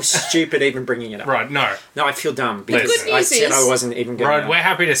feel stupid even bringing it up. Rod, no. No, I feel dumb because Listen. I Good said news I is- wasn't even going. Rod, we're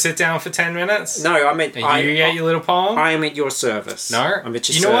happy to sit down for 10 minutes. No, I meant And you get your little poem. I am at your service. No. I'm at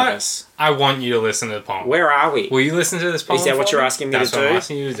your You know what? service. I want you to listen to the poem. Where are we? Will you listen to this poem? Is that what for you're me? asking me That's to what do? I'm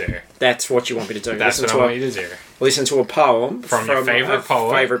asking you to do. That's what you want me to do. That's listen what I to want you to do. listen to a poem From your favourite a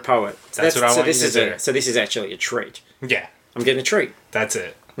poet. Favorite poet. That's what I so want this you is to do. So this is actually a treat. Yeah, I'm getting a treat. that's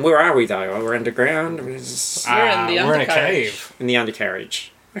it. Where are we though? We're underground. We're in the we're in a undercarriage. cave. the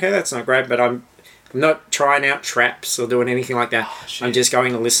undercarriage. Okay, that's not great, but I'm not trying out traps or doing anything like that. shit. I'm just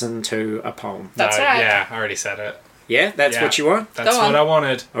going to listen to a poem. That's right. Yeah, I already said it. Yeah, that's Yeah. what you want? That's Go on. what I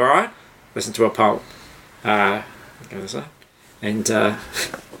wanted. All right. Listen to a poem. Goes up. And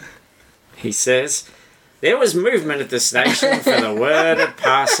he says, there was movement at the station for the word to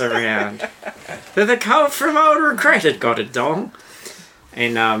pass around. That the colt from old regret had got a dong.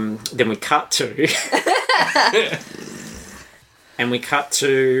 And then we cut to... and we cut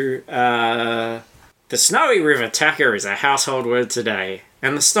to... the Snowy River Tacker is a household word today.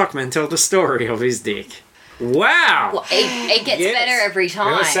 And the stockman told the story of his dick. Wow! Well, it gets Yes. better every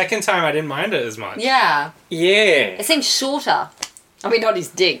time. The second time I didn't mind it as much. Yeah. Yeah. It seems shorter. I mean, not his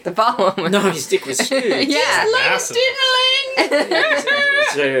dick, the poem. No, his dick was huge. Yeah. Massive.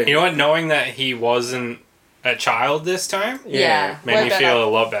 You know what? Knowing that he wasn't a child this time Yeah. made Way me better. feel a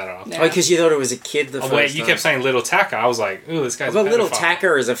lot better. Yeah. Oh, because you thought it was a kid the Oh, first wait, you time. kept saying little tacker. I was like, ooh, this guy's Well, a little pedophile.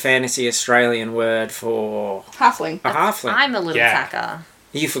 tacker is a fantasy Australian word for Halfling. a halfling. I'm a little Yeah. tacker.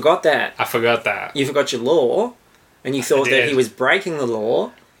 You forgot that. I forgot that. You forgot your law, and you thought that did. he was breaking the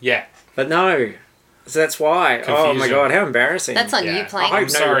law, Yeah. but no. So that's why. Oh my Confusion. god, how embarrassing. That's on you Yeah. playing. I I'm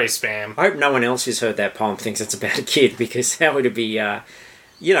hope no- sorry, Spam. I hope no one else who's heard that poem thinks it's about a kid, because that would be,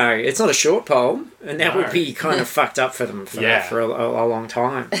 it's not a short poem, and that No. would be kind of fucked up for them for, Yeah. for a long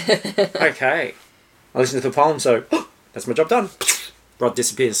time. Okay. I listened to the poem, so that's my job done. Rod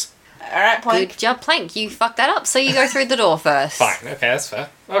disappears. Alright, Plank. Good job, Plank. You fucked that up, so you go through the door first. Fine. Okay, that's fair.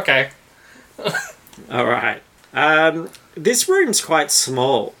 Okay. All right. This room's quite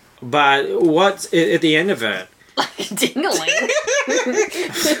small, but what's at the end of it? Dingling.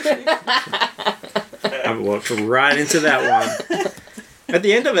 I walked right into that one. At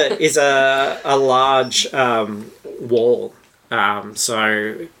the end of it is a large wall.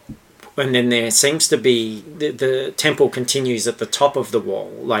 And then there seems to be the temple continues at the top of the wall.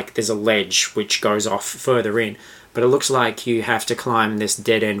 Like there's a ledge which goes off further in, but it looks like you have to climb this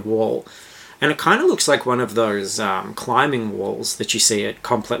dead end wall. And it kind of looks like one of those climbing walls that you see at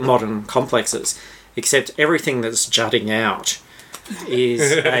modern complexes, except everything that's jutting out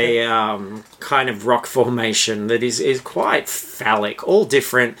is a kind of rock formation that is quite phallic, all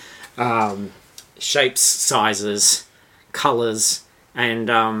different shapes, sizes, colours,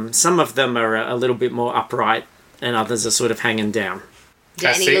 and some of them are a little bit more upright and others are sort of hanging down. Do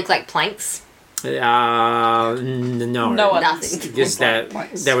I any see. look like planks? No. No one. Nothing. Because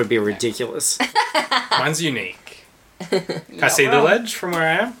that would be ridiculous. Mine's unique. Can I see the ledge from where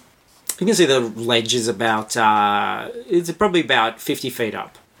I am? You can see the ledge is about, it's probably about 50 feet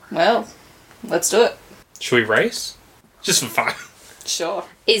up. Well, let's do it. Should we race? Just for fun. Sure.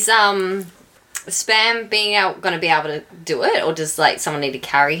 Is Spam going to be able to do it, or does like someone need to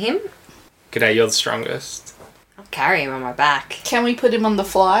carry him? G'day, you're the strongest. I'll carry him on my back. Can we put him on the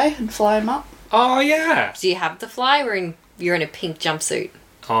fly and fly him up? Oh, yeah. Do you have the fly? You're in a pink jumpsuit.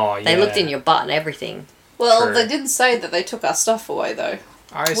 Oh, yeah. They looked in your butt and everything. Well, True. they didn't say that they took our stuff away, though.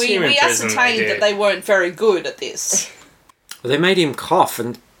 I assume We in prison ascertained did. that they weren't very good at this. Well, they made him cough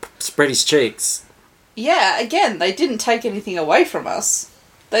and spread his cheeks. Yeah, again, they didn't take anything away from us.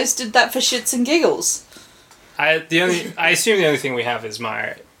 They just did that for shits and giggles. I assume the only thing we have is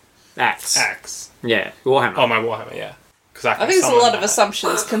my Axe. axe. Yeah, Warhammer. Oh, my Warhammer, yeah. Because I think there's a lot of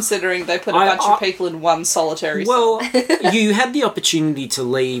assumptions considering they put a bunch of people in one solitary cell. Well, you had the opportunity to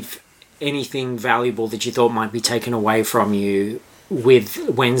leave anything valuable that you thought might be taken away from you with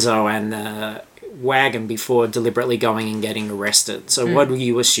Wenzo and the wagon before deliberately going and getting arrested. So what do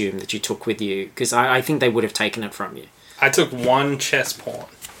you assume that you took with you? Because I think they would have taken it from you. I took one chest pawn,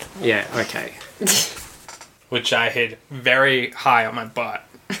 Yeah, okay. which I hid very high on my butt.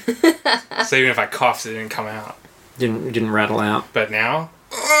 So even if I coughed, it didn't come out. Didn't rattle out. But now,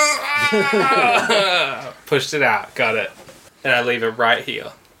 pushed it out, got it. And I leave it right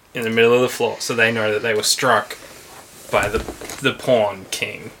here, in the middle of the floor, so they know that they were struck by the pawn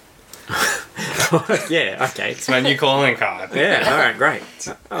king. Yeah, okay. It's my new calling card. Yeah, alright, great.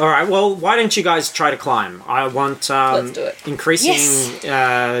 Alright, well, why don't you guys try to climb? I want Let's do it. increasing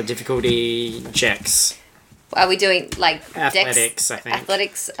Yes. difficulty checks. Are we doing like Athletics, I think.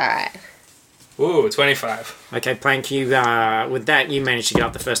 Athletics? Alright. Ooh, 25. Okay, Plank, you with that you managed to get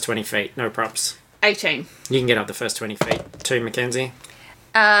up the first 20 feet. No props. 18. You can get up the first 20 feet. Too, Mackenzie?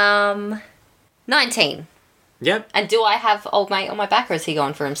 19. Yep. And do I have old mate on my back, or is he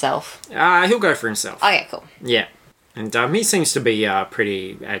going for himself? He'll go for himself. Okay, cool. Yeah. And he seems to be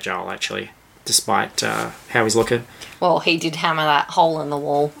pretty agile, actually, despite how he's looking. Well, he did hammer that hole in the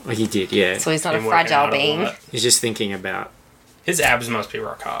wall, Oh, he did, yeah. so he's not Been a working fragile out a being. lot. He's just thinking about His abs must be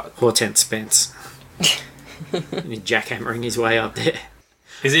rock hard. Hortense Spence. He's jackhammering his way up there.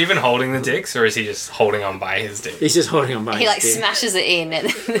 Is he even holding the dicks, or is he just holding on by his dick? He's just holding on by He his like dick. smashes it in. And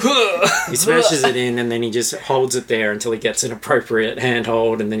He smashes it in and then he just holds it there until he gets an appropriate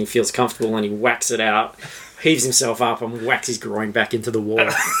handhold and then he feels comfortable and he whacks it out, heaves himself up and whacks his groin back into the wall.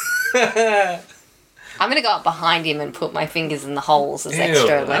 I'm going to go up behind him and put my fingers in the holes as Ew,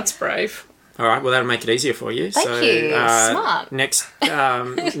 extra. Like, That's brave. All right, well, that'll make it easier for you. Thank you. Smart. Next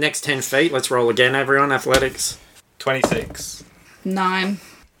 10 feet, let's roll again, everyone. Athletics. 26. 9.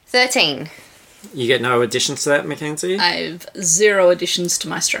 13. You get no additions to that, Mackenzie? I have 0 additions to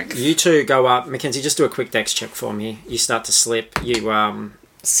my strength. You two go up. Mackenzie, just do a quick dex check for me. You start to slip. You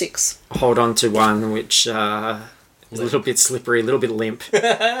 6. hold on to one which is a little bit slippery, a little bit limp.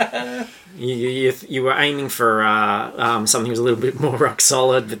 You were aiming for something that was a little bit more rock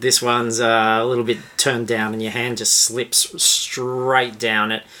solid, but this one's a little bit turned down and your hand just slips straight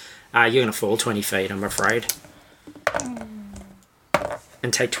down it. You're going to fall 20 feet, I'm afraid.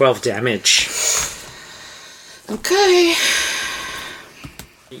 And take 12 damage. Okay.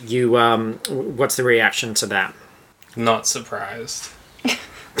 You, what's the reaction to that? Not surprised.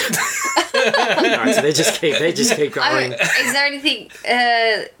 Alright, so they just keep going. Is there anything...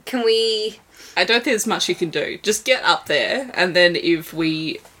 can we... I don't think there's much you can do. Just get up there, and then if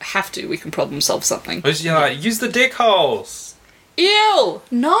we have to, we can problem solve something. But you're like, use the dick holes. Ew!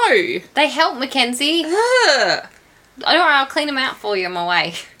 No! They help, Mackenzie. Ugh. Don't worry, I'll clean them out for you on my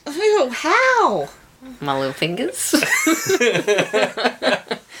way. Ew, how? My little fingers.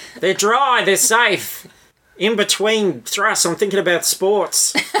 They're dry, they're safe. In between thrusts, I'm thinking about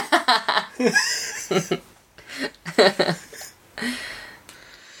sports.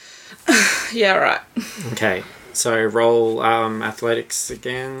 Yeah, right. Okay, so roll athletics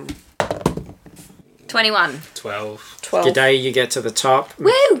again. 21. 12. 12. G'day, you get to the top.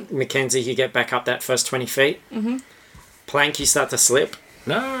 Woo! Mackenzie, you get back up that first 20 feet. Mm-hmm. Plank, you start to slip.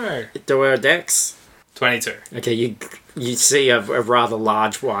 No. Do a dex. 22. Okay, you see a rather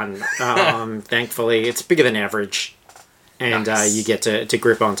large one. Thankfully, it's bigger than average. And Nice. you get to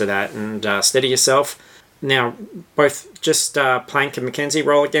grip onto that and steady yourself. Now, both just Plank and Mackenzie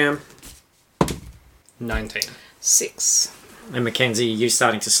roll again. 19. 6. And Mackenzie, you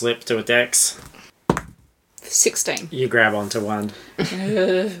starting to slip to a dex. 16. You grab onto one.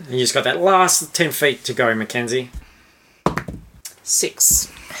 You just got that last 10 feet to go, Mackenzie.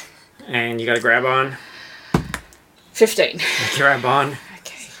 6. And you got to grab on. 15. Grab on.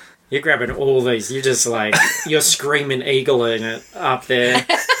 Okay. You're grabbing all these. You're just like, you're screaming eagling it up there.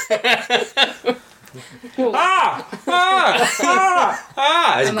 It's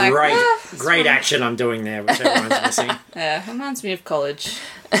I'm like, great action I'm doing there, which everyone's missing. Yeah, reminds me of college.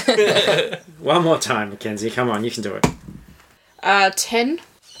 One more time, Mackenzie. Come on, you can do it. 10.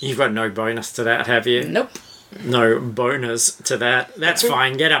 You've got no bonus to that, have you? Nope. No bonus to that. That's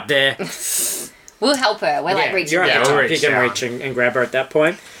fine. Get up there. We'll help her. We're like reaching you're Yeah, at the we'll top. You reach can down. reach and grab her at that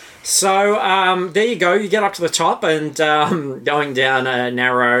point. So there you go. You get up to the top and going down a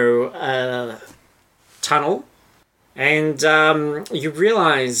narrow tunnel, and you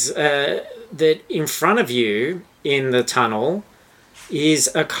realise that in front of you in the tunnel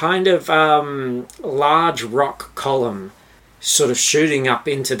is a kind of large rock column, sort of shooting up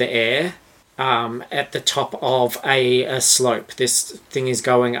into the air at the top of a slope. This thing is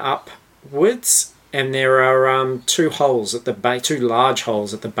going upwards, and there are two holes at the two large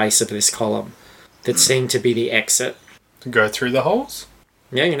holes at the base of this column that seem to be the exit. Go through the holes?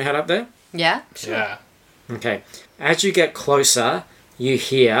 Yeah, you gonna head up there? Yeah? Yeah. Okay. As you get closer, you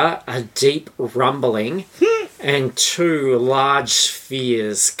hear a deep rumbling and two large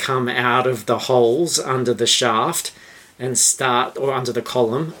spheres come out of the holes under the shaft and or under the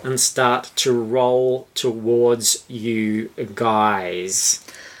column and start to roll towards you guys.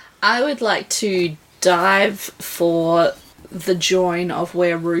 I would like to dive for the join of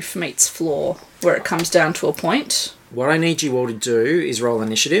where roof meets floor, where it comes down to a point. What I need you all to do is roll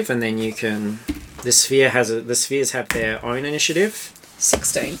initiative, and then you can. The spheres have their own initiative.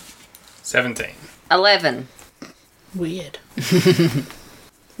 16. 17. 11. Weird.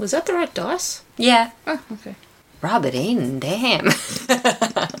 Was that the right dice? Yeah. Oh, okay. Rub it in, damn.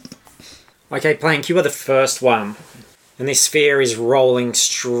 Okay, Plank, you are the first one, and this sphere is rolling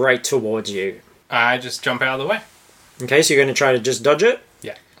straight towards you. I just jump out of the way. Okay, so you're going to try to just dodge it.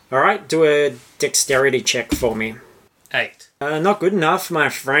 Yeah. All right, do a dexterity check for me. 8. Not good enough, my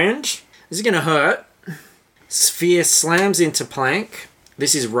friend. This is going to hurt. Sphere slams into Plank.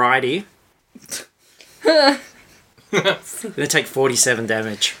 This is righty. Going to take 47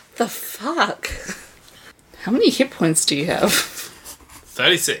 damage. The fuck? How many hit points do you have?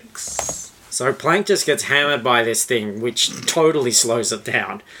 36. So Plank just gets hammered by this thing, which totally slows it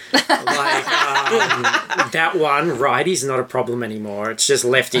down. That one, righty's not a problem anymore. It's just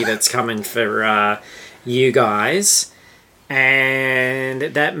lefty that's coming for you guys. And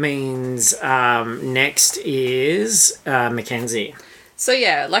that means next is Mackenzie. So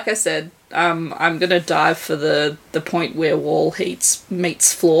yeah, like I said, I'm gonna dive for the point where wall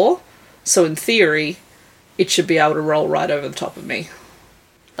meets floor. So in theory, it should be able to roll right over the top of me.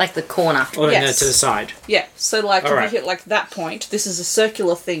 Like the corner. Or Yes. to the side. Yeah. So like if Alright. you hit like that point, this is a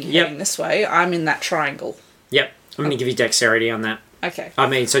circular thing Yep. heading this way. I'm in that triangle. Yep. I'm going to give you dexterity on that. Okay. I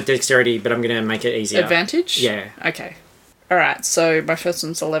mean, so dexterity, but I'm going to make it easier. Advantage? Yeah. Okay. Alright, so my first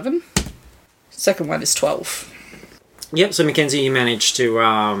one's 11. Second one is 12. Yep, so Mackenzie, you managed to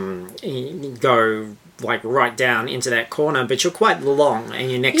go like right down into that corner, but you're quite long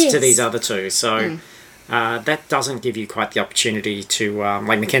and you're next to Yes. these other two, so that doesn't give you quite the opportunity to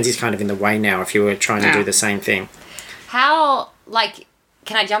like Mackenzie's kind of in the way now if you were trying to do the same thing. How, like,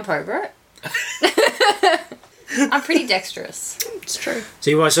 can I jump over it? I'm pretty dexterous. It's true. So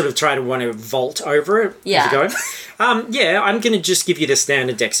you want to vault over it? Yeah. If you go? Yeah, I'm going to just give you the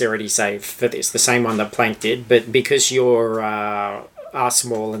standard dexterity save for this, the same one that Plank did, but because you're are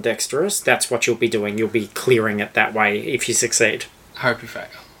small and dexterous, that's what you'll be doing. You'll be clearing it that way if you succeed. I hope you fail.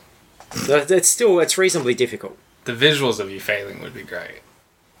 But it's reasonably difficult. The visuals of you failing would be great.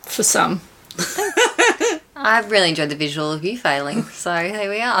 For some. I really enjoyed the visual of you failing, so here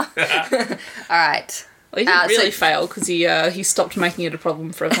we are. Alright. Well, he didn't so- really fail because he stopped making it a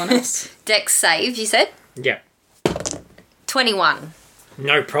problem for everyone else. Dex save, you said? Yeah. 21.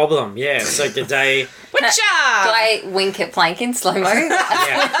 No problem. Yeah. So today, Whatcha! Do I wink at Plank in slow-mo?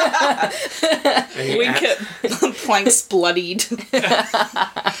 yeah. And you Wink add- at Plank's bloodied,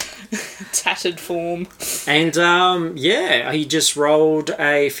 tattered form. And yeah, he just rolled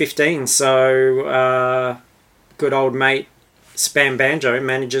a 15. So good old mate Spam Banjo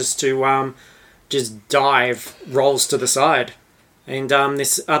manages to just dive, rolls to the side. And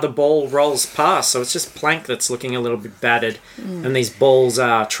this other ball rolls past, so it's just Plank that's looking a little bit battered. And these balls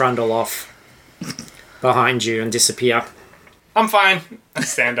trundle off behind you and disappear. I'm fine. I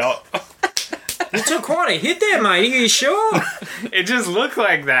stand up. You took quite a hit there, mate. Are you sure? It just looked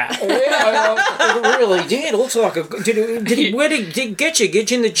like that. Yeah, it really did. Looks like a... Where did it get you?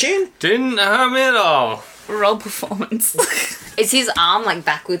 Get you in the chin? Didn't hurt me at all. Roll performance. Is his arm, like,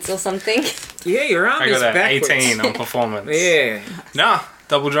 backwards or something? Yeah, your arm I is got an backwards. 18 on performance. Yeah, No,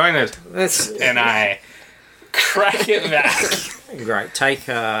 double jointed. that's And I crack it back. great. Take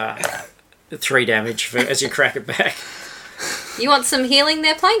 3 damage as you crack it back. You want some healing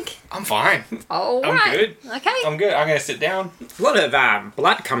there, Plank? I'm fine. All I'm right. good. Okay. I'm good. I'm going to sit down. A lot of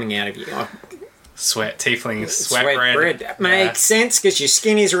blood coming out of you. Sweat, tiefling, sweat red. That makes sense because your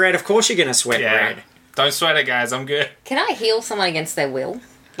skin is red. Of course you're going to sweat Yeah. red. Don't sweat it, guys. I'm good. Can I heal someone against their will?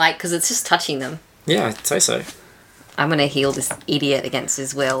 Like, because it's just touching them. Yeah, I'd say so. I'm going to heal this idiot against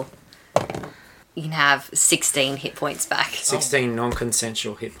his will. You can have 16 hit points back. 16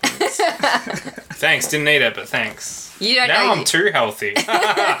 non-consensual hit points. Thanks. Didn't need it, but thanks. You don't Now know. I'm too healthy.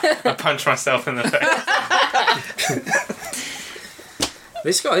 I punch myself in the face.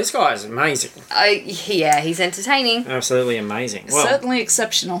 This guy is amazing. Yeah, he's entertaining. Absolutely amazing. Well, Certainly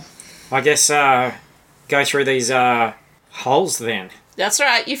exceptional. I guess go through these holes then. That's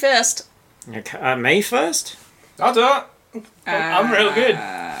right, you first. Okay, me first? I'll do it. I'm real good.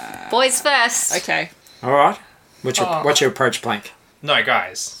 Boys first. Okay. All right. What's your approach, Plank? No,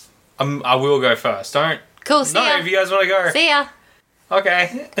 guys. I will go first. Don't. Cool, see No, ya. if you guys want to go. See ya.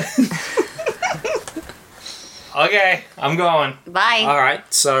 Okay. Okay, I'm going. Bye. All right.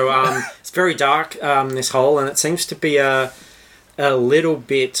 So it's very dark, this hole, and it seems to be a little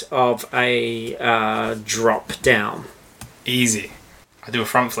bit of a drop down. Easy. I do a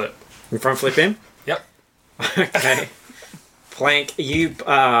front flip. You front flip him? Yep. Okay. Plank, you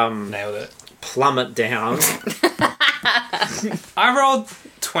Nailed it. plummet down. I rolled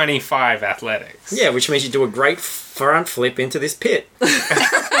 25 athletics. Yeah, which means you do a great front flip into this pit.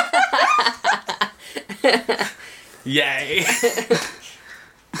 Yay.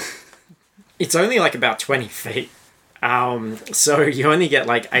 It's only like about 20 feet. So you only get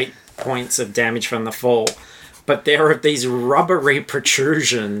like 8 points of damage from the fall. But there are these rubbery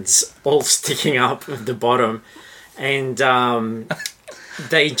protrusions all sticking up at the bottom. And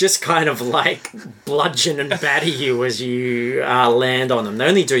they just kind of like bludgeon and batter you as you land on them. They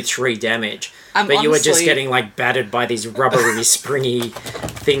only do 3 damage. But you were just honestly- getting like battered by these rubbery, springy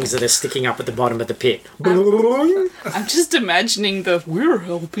things that are sticking up at the bottom of the pit. I'm just imagining the "we're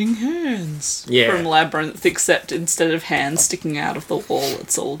helping hands" Yeah. from Labyrinth, except instead of hands sticking out of the wall,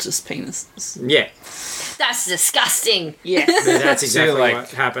 it's all just penises. Yeah, That's disgusting. Yes. that's exactly like- what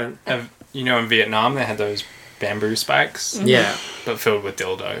happened. You know, in Vietnam, they had those bamboo spikes, Yeah, but filled with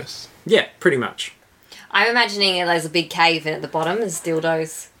dildos. yeah, pretty much. I'm imagining it as a big cave, and at the bottom is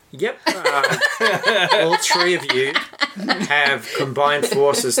dildos. Yep. All three of you have combined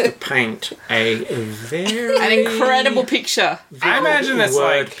forces to paint a very An incredible picture. I imagine it's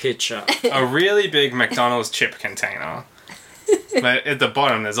word like picture. a really big McDonald's chip container. But at the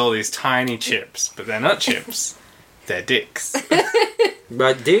bottom, there's all these tiny chips, but they're not chips. They're dicks.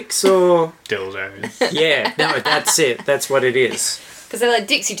 But dicks or Dildos. yeah, no, that's it. That's what it is. Because they're like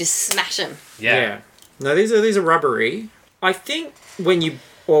dicks, you just smash them. Yeah. No, these are rubbery. I think when you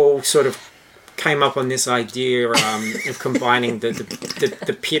all sort of came up on this idea of combining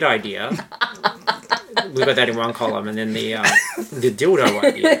the pit idea, we got that in one column, and then the dildo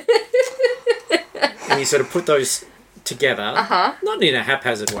idea, and you sort of put those together, not in a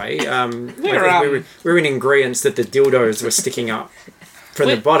haphazard way. We're in ingredients that the dildos were sticking up from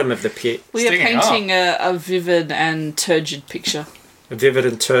the bottom of the pit. We are Sticking painting a vivid and turgid picture. A vivid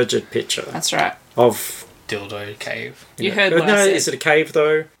and turgid picture That's right. of. Dildo cave. You heard what no, I said. is it a cave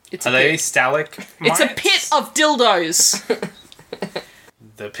though? It's Are a they pit. stalagmites? It's a pit of dildos.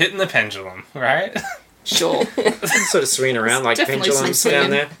 The pit and the pendulum, right? Sure. Sort of swinging around like Definitely pendulums some down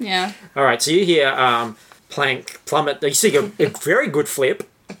swinging. there. Yeah. All right, so you hear Plank plummet. You see a very good flip.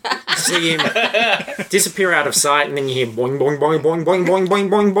 You see him disappear out of sight, and then you hear boing, boing, boing, boing, boing, boing, boing,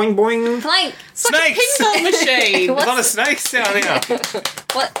 boing, boing, boing. Plank! Snakes! Pinball machine. A lot of snakes down here.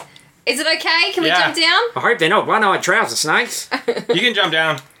 What? Is it okay? Can we Yeah. jump down? I hope they're not one-eyed trouser snakes. You can jump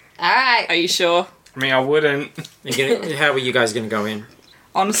down. Alright. Are you sure? I mean, I wouldn't. How are you guys going to go in?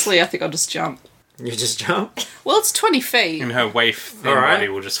 Honestly, I think I'll just jump. You just jump? Well, it's 20 feet. And her waif All right. body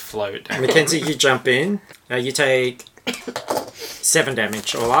will just float down. Mackenzie, you jump in. You take 7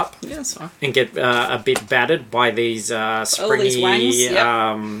 damage all up Yeah, that's fine. and get a bit battered by these springy... these wangs, yep.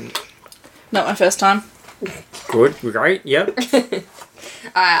 Not my first time. Good, great, yep,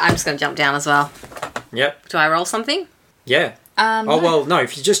 Alright, I'm just going to jump down as well. yep, Do I roll something? yeah. Oh, well, no,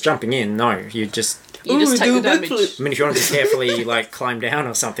 if you're just jumping in, no, you just... You just take the damage. I mean, if you want to carefully, like, climb down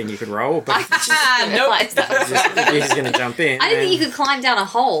or something, you could roll, but Ah, nope. you're just going to jump in. I didn't think you could climb down a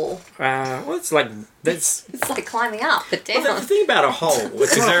hole. Well, it's like... That's... It's like climbing up, but down. Well, the thing about a hole,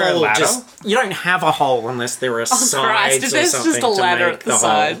 it's not there a a hole. ladder? Just you don't have a hole unless there are sides Christ, if or there's something just a ladder to make at the the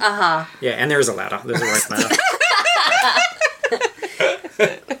side. hole. Uh-huh. Yeah, and there is a ladder. There's a rope ladder.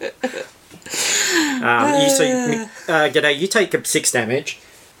 G'day. You take up 6 damage,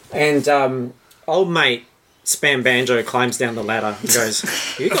 and old mate Spam Banjo climbs down the ladder and goes,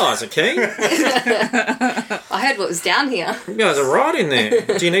 "You guys are keen. I heard what was down here. You guys are right in there.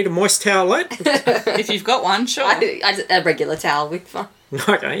 Do you need a moist towelette?" If you've got one, sure. A regular towel would be fine.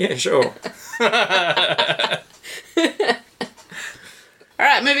 Okay, yeah, sure.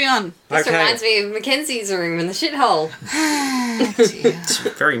 Alright, moving on. This Okay. reminds me of Mackenzie's room in the shithole. It's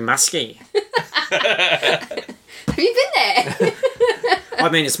very musky. Have you been there? I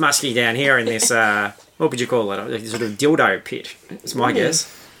mean, it's musky down here in this, what would you call it? A sort of dildo pit, is my guess.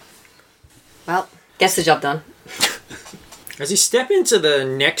 Well, gets the job done. As you step into the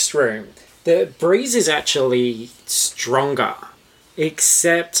next room, the breeze is actually stronger,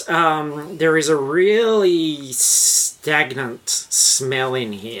 except there is a really stagnant smell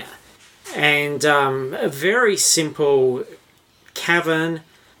in here. And a very simple cavern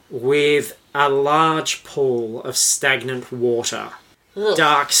with a large pool of stagnant water. Ugh.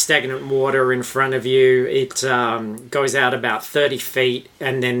 Dark stagnant water in front of you. It goes out about 30 feet,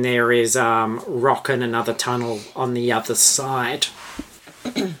 and then there is rock and another tunnel on the other side.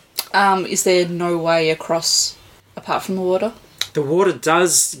 Is there no way across apart from the water? The water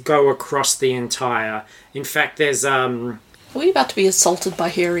does go across the entire... In fact, there's... Are we about to be assaulted by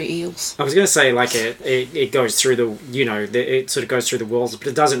hairy eels? I was going to say, like, it goes through the... You know, it sort of goes through the walls, but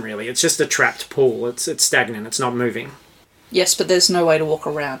it doesn't really. It's just a trapped pool. It's stagnant. It's not moving. Yes, but there's no way to walk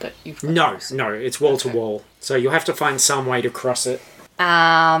around it. You've got No, it's wall to wall. So you'll have to find some way to cross it.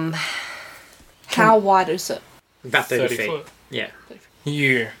 How wide is it? About 30 30 feet. foot. Yeah.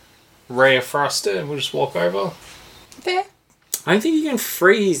 You Ray of Froster and we'll just walk over. There. I don't think you can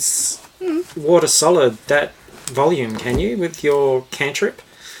freeze water solid that volume, can you, with your cantrip?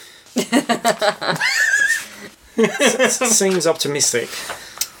 Seems optimistic.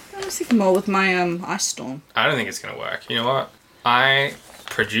 I was thinking more with my ice storm. I don't think it's going to work. You know what? I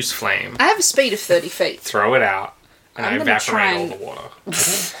produce flame, I have a speed of 30 feet. throw it out, And I'm I gonna try evaporate all and- the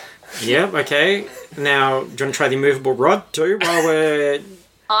water. Yep, okay. Now, do you want to try the immovable rod too while we're...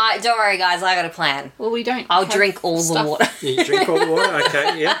 Don't worry, guys. I got a plan. Well, we don't. I'll have drink all the stuff. water. You drink all the water?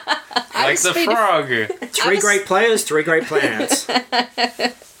 Okay, yeah. I Like have the speed of- frog. Three was- great players, three great plans.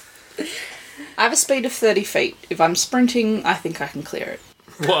 I have a speed of 30 feet. If I'm sprinting, I think I can clear it.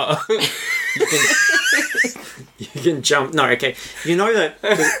 What? You can jump. No, okay. You know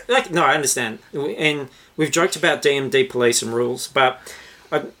that... Like, no, I understand. And we've joked about DMD police and rules, but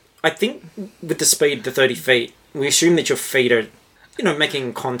I think with the speed to 30 feet, we assume that your feet are,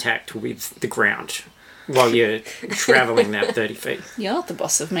 making contact with the ground while you're travelling that 30 feet. You're not the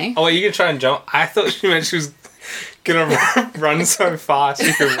boss of me. Oh, you can try and jump. I thought she meant she was gonna run so fast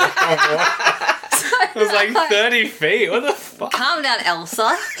you could walk on water. It was like 30 feet. What the fuck? Calm down,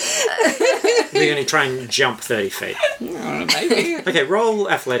 Elsa. We're going to try and jump 30 feet. Maybe. Okay, roll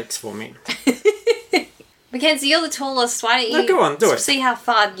athletics for me. Mackenzie, you're the tallest. Why don't you No, go on, do it. see how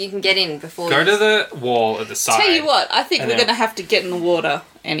far you can get in before Go you... to the wall at the side. Tell you what, I think And we're then- going to have to get in the water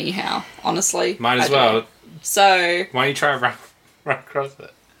anyhow, honestly. Might as I don't know. well. So, Why don't you try and run across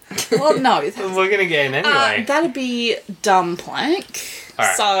it? well, no. We're gonna get in anyway. That'd be dumb, Plank.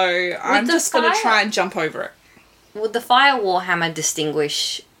 Alright. So, I'm the just going to fire- try and jump over it. Would the fire warhammer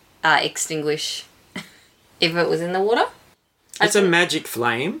extinguish if it was in the water? It's a magic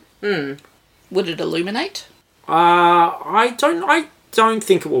flame. Would it illuminate? I don't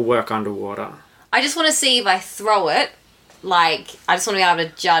think it will work underwater. I just want to see if I throw it. I just want to be able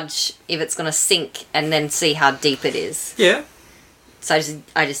to judge if it's going to sink and then see how deep it is. Yeah. So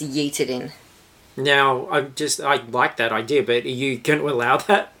I just yeet it in. Now, I like that idea, but are you going to allow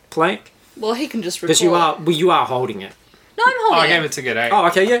that, Plank? Well, he can just record. Because you are holding it. No, I'm Oh, I holding gave it. it to G'day. Oh,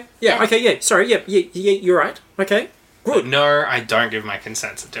 okay, yeah. Yeah. Okay, yeah. Sorry, yeah, you're right. Okay. But no, I don't give my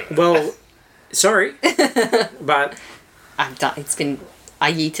consent to do it. Well, sorry, but I'm done.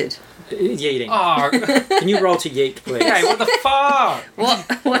 I yeeted. yeeting. Oh, Can you roll to yeet, please? hey, what the fuck?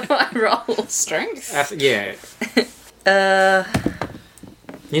 What do I roll? Strength? Yeah,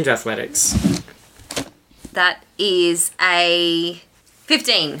 into athletics. That is a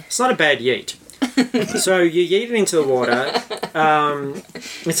 15. It's not a bad yeet. So you yeet it into the water,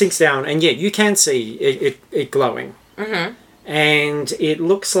 it sinks down, and yeah, you can see it glowing. Mm-hmm. And it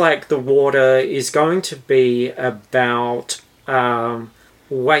looks like the water is going to be about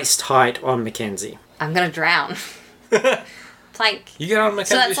waist height on Mackenzie. I'm going to drown. Plank. You get on So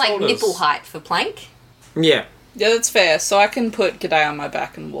Mackenzie's that's like shoulders. nipple height for Plank. Yeah. Yeah, that's fair. So I can put G'day on my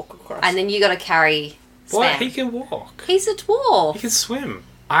back and walk across. And then you got to carry What? Spam. He can walk. He's a dwarf. He can swim.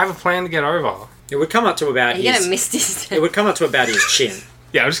 I have a plan to get over. It would come up to about You're going his... to miss this. It would come up to about his chin.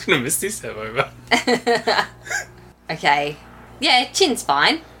 Yeah, I'm just gonna miss this step over. Okay. Yeah, chin's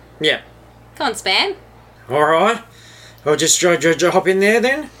fine. Yeah. Come on, Spam. Alright. I'll just hop in there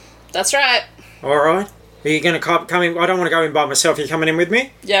then. That's right. Alright. Are you going to come in? I don't want to go in by myself. Are you coming in with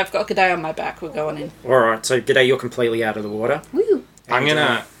me? Yeah, I've got G'day on my back. We're going in. Alright, so G'day, you're completely out of the water. Woo. I'm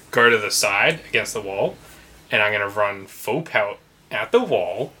gonna go to the side against the wall, and I'm gonna run full pelt at the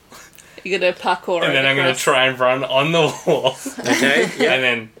wall, You're going to parkour and then I'm gonna across. try and run on the wall, Okay, yeah. and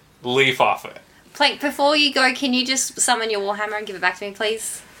then leap off it. Plank, before you go, can you just summon your warhammer and give it back to me,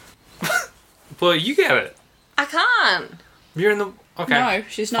 please? Well, you get it. I can't. You're in the... Okay. No,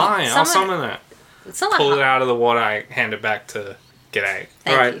 she's not. Fine, I'll Summon- summon it. It's not Pull like it out of the water, I hand it back to G'day.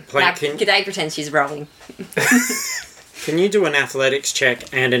 Thank Alright, you. Plank, Now, can- G'day pretends she's rowing. Can you do an athletics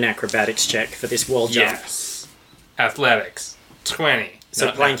check and an acrobatics check for this wall jump? Yes. Athletics. 20. So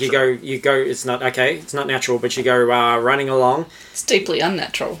Not Plank, natural. you go, it's not, okay, it's not natural, but you go running along. It's deeply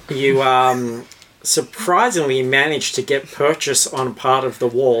unnatural. You surprisingly manage to get purchase on part of the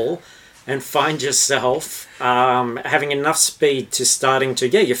wall and find yourself having enough speed to starting to,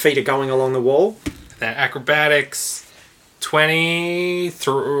 your feet are going along the wall. Then acrobatics. 20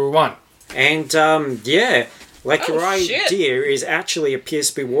 through 1. And like Oh, your shit. idea is actually appears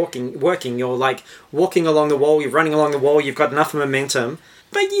to be working. You're like walking along the wall, you're running along the wall, you've got enough momentum,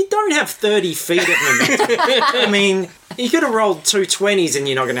 but you don't have 30 feet of momentum. I mean, you could have rolled 2 20s and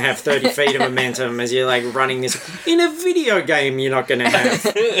you're not going to have 30 feet of momentum as you're like running this. In a video game, you're not going to have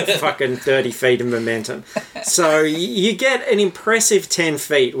fucking 30 feet of momentum. So you get an impressive 10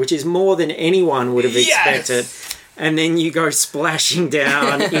 feet, which is more than anyone would have expected. And then you go splashing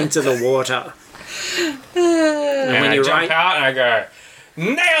down into the water. And when I you're jump right- out and I go,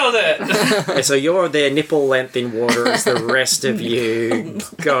 Nailed it! Okay, so you're there nipple length in water as the rest of you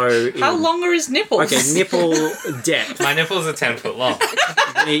go in. How long are his nipples? Okay, nipple depth. My nipples are 10 foot long.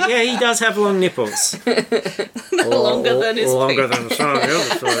 Yeah, he does have long nipples. Longer than his Longer feet. than some of the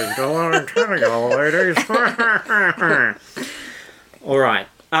other things. Go on and tell you, ladies. All right.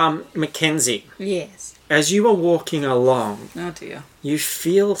 Mackenzie, Yes. as you are walking along, Oh dear. you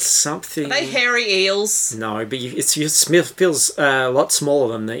feel something... Are they hairy eels? No, but it feels a lot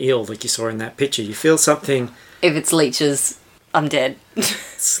smaller than the eel like you saw in that picture. You feel something If it's leeches, I'm dead.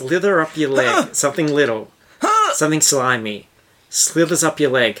 slither up your leg. Something little. Something slimy. Slithers up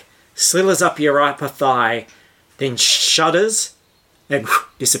your leg. Slithers up your upper thigh. Then shudders and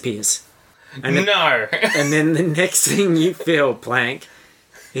disappears. And No! And then the next thing you feel, Plank,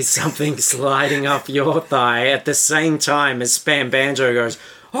 is something sliding up your thigh at the same time as Spam Banjo goes,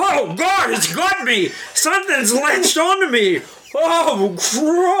 "Oh God, it's got me! Something's latched onto me! Oh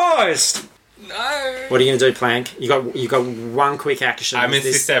Christ!" No! What are you gonna do, Plank? You got one quick action. I as missed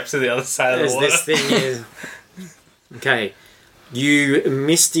the this- step to the other side of as the water. this thing is. Okay, you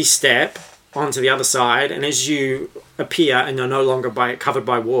misty step onto the other side, and as you appear and you're no longer covered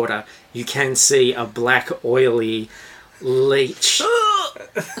by water, you can see a black, oily leech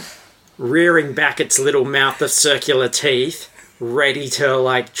rearing back its little mouth of circular teeth, ready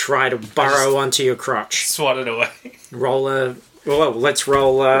to try to burrow onto your crotch. Swat it away. Let's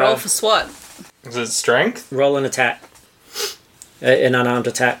roll. Roll for SWAT. Is it strength? Roll an attack, an unarmed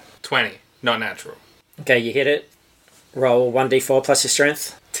attack. 20. Not natural. Okay, you hit it. Roll 1d4 plus your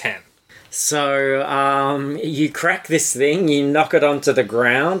strength. 10. So, you crack this thing, you knock it onto the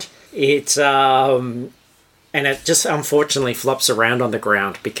ground. And it just unfortunately flops around on the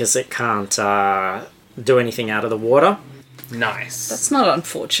ground because it can't do anything out of the water. Nice. That's not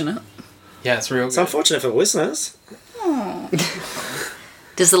unfortunate. Yeah, it's real It's good. unfortunate for the listeners.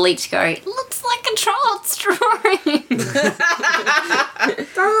 Does the leech go, looks like a child's drawing? Doesn't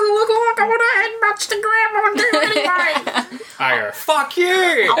look like I would have had much to grab onto anyway. I go, fuck you!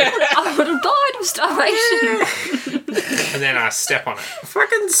 I would have died of starvation. And then I step on it.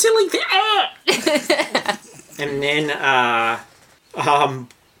 Fucking silly thing. And then,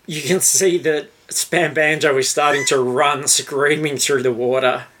 you can see that Spam Banjo is starting to run, screaming through the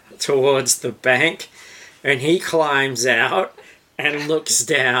water towards the bank. And he climbs out and looks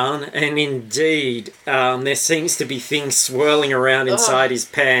down, and indeed, there seems to be things swirling around inside his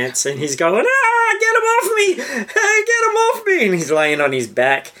pants, and he's going, "Ah, get him off me! Get him off me!" And he's laying on his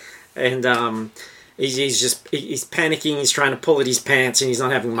back, and he's panicking. He's trying to pull at his pants, and he's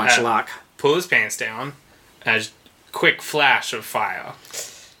not having much luck. Pull his pants down. A quick flash of fire.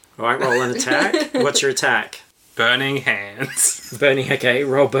 All right, roll an attack. What's your attack? Burning hands. Burning. Okay,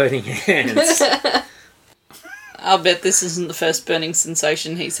 roll burning hands. I'll bet this isn't the first burning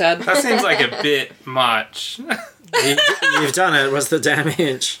sensation he's had. That seems like a bit much. You've done it. What's the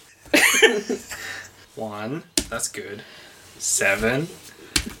damage? 1. That's good. 7.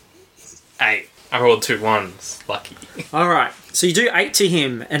 8. I rolled 2 1s. Lucky. All right. So you do 8 to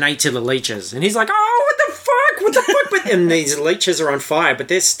him and 8 to the leeches, and he's like, "Oh, what the fuck? What the fuck?" And these leeches are on fire, but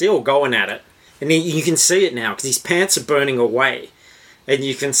they're still going at it, and you can see it now because his pants are burning away, and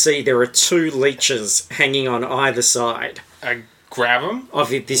you can see there are 2 leeches hanging on either side I grab him, of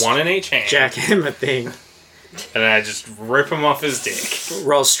this one in each hand, jackhammer thing. and I just rip him off his dick.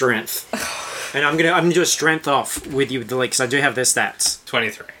 Roll strength, and I'm gonna do a strength off with you with the leech. 'Cause I do have their stats.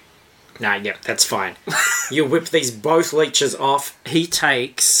 23. Nah, yeah, that's fine. You whip these both leeches off. He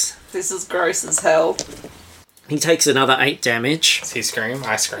takes This is gross as hell. another 8 damage. Does he scream?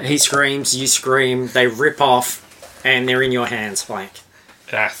 I scream. He screams, you scream, they rip off, and they're in your hands, Blank.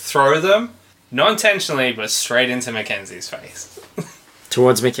 And I throw them, not intentionally, but straight into Mackenzie's face.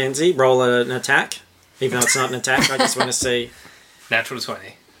 Towards Mackenzie, roll an attack. Even though it's not an attack, I just want to see. Natural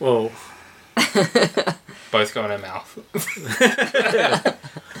 20. Whoa. Both go in her mouth.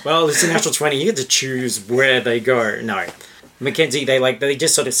 Well, it's a natural 20. You get to choose where they go. No. Mackenzie, they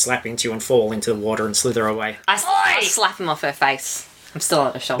just sort of slap into you and fall into the water and slither away. I slap him off her face. I'm still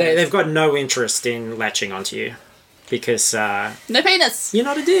at her shoulder. They've got no interest in latching onto you. Because No penis. you're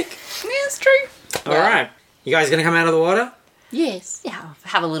not a dick. Yeah, it's true. Alright. You guys gonna come out of the water? Yes. Yeah, I'll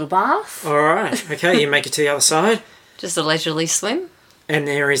have a little bath. Alright. Okay, you make it to the other side. Just a leisurely swim. And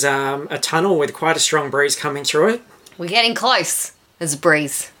there is a tunnel with quite a strong breeze coming through it. We're getting close. There's a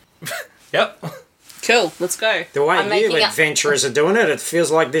breeze. Yep. Cool. Let's go. The way I'm you making up- adventurers are doing it, it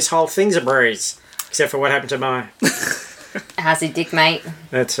feels like this whole thing's a breeze. Except for what happened to mine. How's your dick, mate?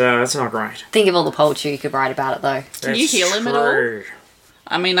 That's not great. Think of all the poetry you could write about it, though. Can you heal him at all? true.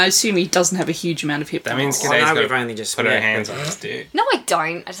 I mean, I assume he doesn't have a huge amount of hit That points. means Oh, G'day's no, got we've only just put her met. hands on his dick. No, I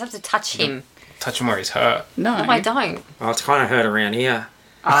don't. I just have to touch him. Touch him where he's hurt. No. No, I don't. Oh, it's kind of hurt around here.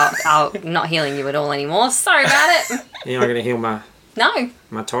 I'm not healing you at all anymore. Sorry about it. You're not going to heal my No.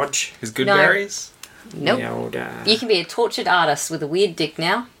 Todge? His good No. berries. Nope. The old, You can be a tortured artist with a weird dick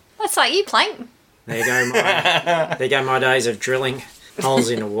now. That's like you, Plank. there you go, there you go my days of drilling holes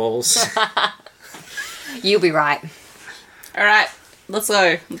in the walls. You'll be right. All right, let's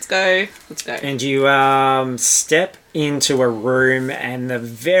go. Let's go. Let's go. And you step into a room, and the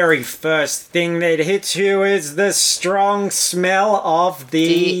very first thing that hits you is the strong smell of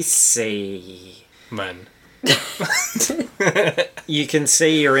the Dick. sea. Man. You can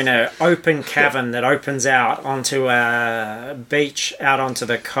see you're in an open cavern that opens out onto a beach out onto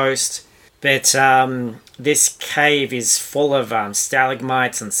the coast. But this cave is full of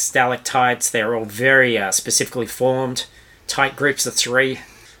stalagmites and stalactites. They're all very specifically formed, tight groups of 3.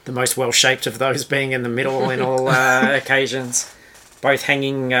 The most well-shaped of those being in the middle in all occasions. Both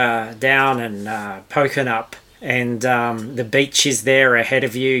hanging down and poking up. And the beach is there ahead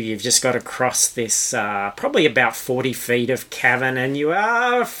of you. You've just got to cross this probably about 40 feet of cavern and you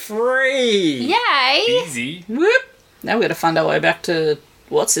are free! Yay! Easy. Whoop. Now we got to find our way back to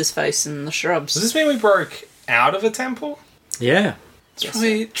what's his face in the shrubs. Does this mean we broke out of a temple? Yeah. There's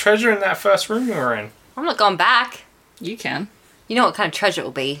probably treasure in that first room we were in. I'm not going back. You can. You know what kind of treasure it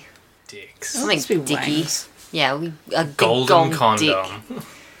will be? Dicks. Something Must be dicky. wangs. Yeah, a big Golden gold condom. dick.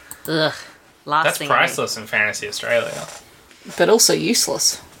 Ugh. Last That's thing priceless in Fantasy Australia. But also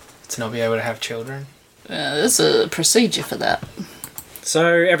useless. To not be able to have children. There's a procedure for that. So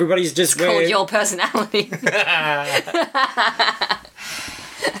everybody's just Called where... your personality.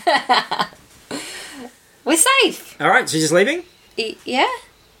 We're safe. Alright, so you're just leaving? Yeah?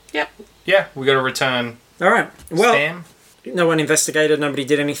 Yep. Yeah, we got to return Alright, well... Stam. No one investigated, nobody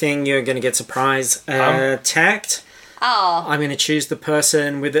did anything, you're going to get surprise attacked. Oh. I'm going to choose the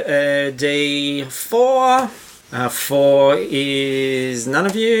person with a D4. 4 is none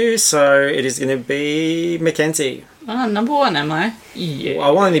of you, so it is going to be Mackenzie. Number 1, am I? Yeah.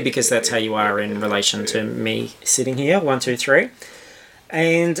 Well, only because that's how you are in relation to me sitting here. 1, 2, 3.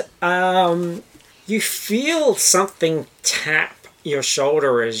 And you feel something tap your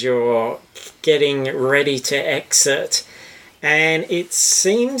shoulder as you're getting ready to exit. And it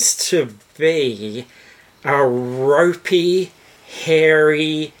seems to be a ropey,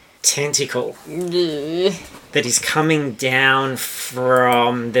 hairy tentacle that is coming down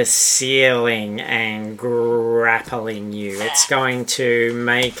from the ceiling and grappling you. It's going to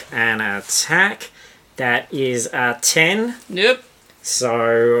make an attack that is a 10. Nope.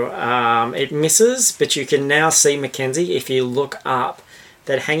 So it misses, but you can now see, Mackenzie, if you look up,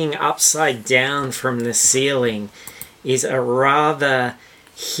 that hanging upside down from the ceiling is a rather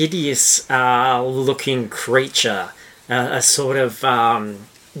hideous looking creature. A sort of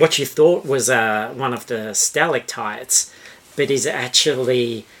what you thought was one of the stalactites, but is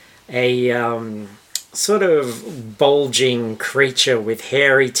actually a sort of bulging creature with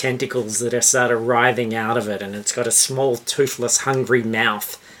hairy tentacles that are sort of writhing out of it, and it's got a small toothless hungry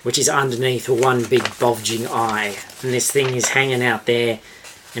mouth which is underneath one big bulging eye, and this thing is hanging out there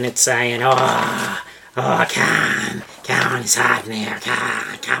and it's saying, oh come inside me,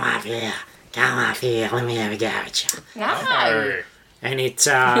 come up here, let me have a go at you. No. And it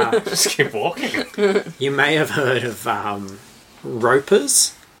Just keep walking. you may have heard of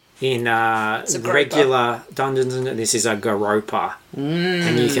ropers in regular dungeons, and this is a garopa.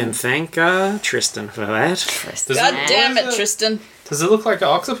 And you can thank Tristan for that. Does God it- damn it, Tristan. Does it look like an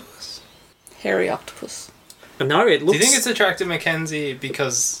octopus? Hairy octopus. No, it Do looks... you think it's attracted Mackenzie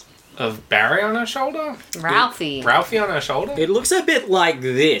because of Barry on her shoulder? Ralphie. Ralphie on her shoulder? It looks a bit like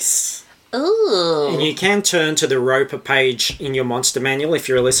this. Ooh. And you can turn to the roper page in your monster manual if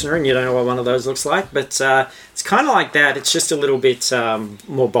you're a listener and you don't know what one of those looks like. But it's kind of like that. It's just a little bit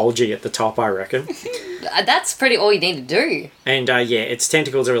more bulgy at the top, I reckon. That's pretty all you need to do. And yeah, its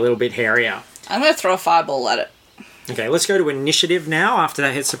tentacles are a little bit hairier. I'm going to throw a fireball at it. Okay, let's go to initiative now after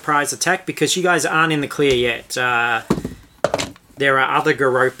that hit surprise attack, because you guys aren't in the clear yet. There are other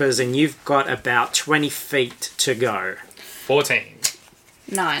garopas and you've got about 20 feet to go. 14.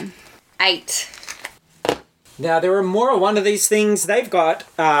 9. 8. Now, there are more of one of these things. They've got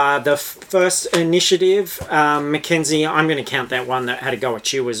the first initiative. Mackenzie, I'm going to count that one that had a go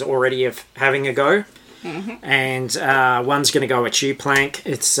at you as already having a go. Mm-hmm. And one's going to go at you, Plank.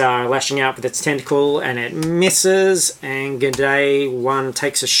 It's lashing out with its tentacle and it misses. And G'day, one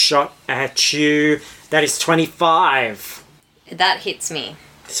takes a shot at you. That is 25. That hits me.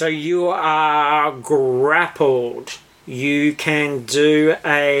 So you are grappled. you can do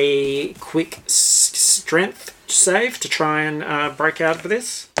a quick strength save to try and break out of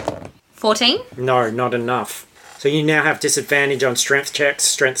this. 14? No, not enough. So you now have disadvantage on strength checks,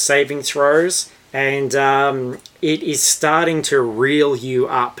 strength saving throws, and it is starting to reel you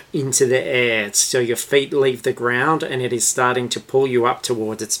up into the air. So your feet leave the ground, and it is starting to pull you up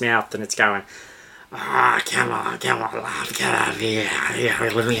towards its mouth, and it's going, come on, love, come on, yeah,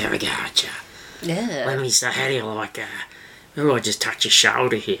 let me have a go at you. Yeah. Let me say, how do you like I'll just touch your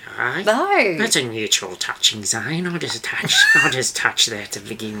shoulder here, right? No. That's a neutral touching zone. I'll just touch there to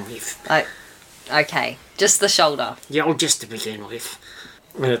begin with. Okay, just the shoulder. Yeah, just to begin with.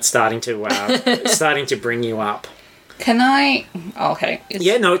 And it's starting to bring you up. Can I... Oh, okay.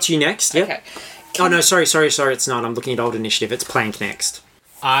 Yeah, no, it's you next. Yeah. Okay. Oh, no, sorry, it's not. I'm looking at old initiative. It's Plank next.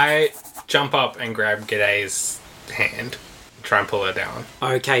 I jump up and grab G'day's hand. Try and pull her down.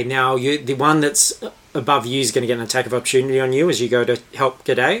 Okay, now the one that's above you is going to get an attack of opportunity on you as you go to help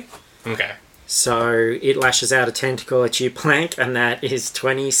G'day. Okay. So it lashes out a tentacle at you, Plank, and that is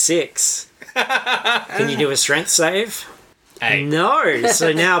 26. Can you do a strength save? 8. No.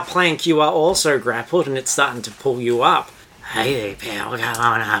 So now, Plank, you are also grappled, and it's starting to pull you up. Hey there, pal. Come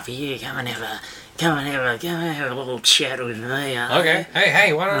on up here. Come and have a little chat with me. Okay.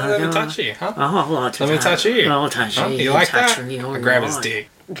 Hey, why don't I let me touch you, huh? Oh, Let me touch you. I'll touch Huh? you. You like touch that? me all I grab you his want. dick.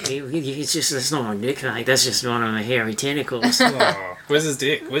 It's just, that's not my dick, mate. That's just one of my hairy tentacles. Oh, where's his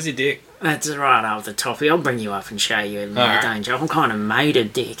dick? Where's your dick? That's right up the top. I'll bring you up and show you in Alright. danger. I'm kind of made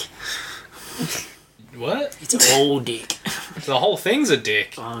of dick. What? It's all dick. The whole thing's a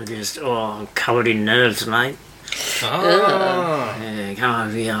dick. I'm covered in nerves, mate. Oh. Yeah, come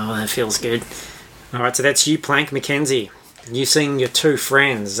over here. Oh, that feels good. Alright, so that's you, Plank. Mackenzie. You seeing your two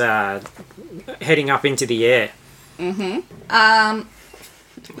friends heading up into the air.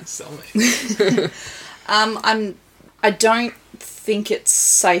 Cellmate. I don't think it's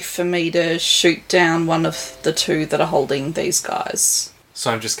safe for me to shoot down one of the two that are holding these guys.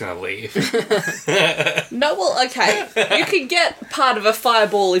 So I'm just gonna leave. No, well, okay. You can get part of a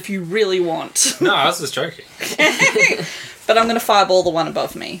fireball if you really want. No, I was just joking. But I'm going to fireball the one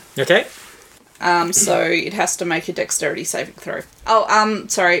above me. Okay? So it has to make a dexterity saving throw. Oh,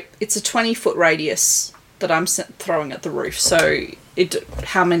 sorry. It's a 20-foot radius that I'm throwing at the roof. So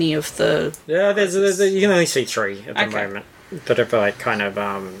how many of the... Yeah, there's you can only see three at the Okay. moment. That are like kind of...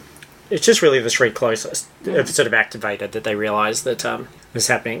 it's just really the three closest have sort of activated that they realise that was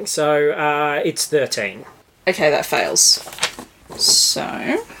happening. So it's 13. Okay, that fails.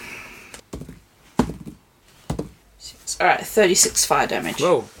 So... Alright, 36 fire damage.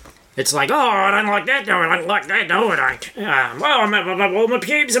 Whoa. It's like, oh, I don't like that, no, I don't like that, no, I don't. All my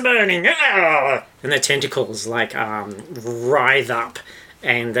pubes are burning. Ah! And the tentacles, like, writhe up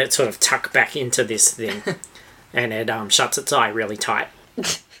and that sort of tuck back into this thing. And it shuts its eye really tight.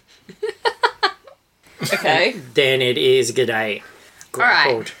 Okay. Then it is G'day.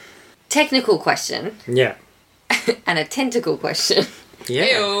 Alright. Technical question Yeah. and a tentacle question.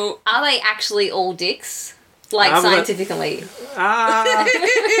 Yeah. Ew. Are they actually all dicks? Like, well- scientifically?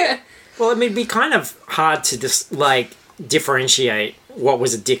 Well, it'd be kind of hard to just, like, differentiate what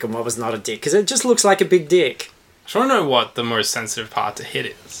was a dick and what was not a dick, because it just looks like a big dick. I just want to know what the most sensitive part to hit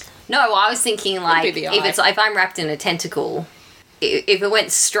is. No, I was thinking, like, be the if eye. I'm wrapped in a tentacle, if it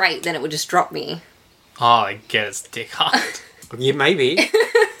went straight, then it would just drop me. Oh, I get its dick hard. Yeah, maybe.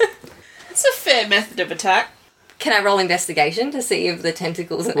 It's a fair method of attack. Can I roll investigation to see if the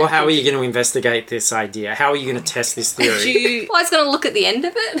tentacles... Well, how are you going to investigate this idea? How are you going to test this theory? You Well, I was going to look at the end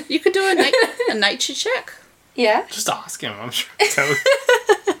of it. you could do a nature check. Yeah. Just ask him, I'm sure he'll tell you.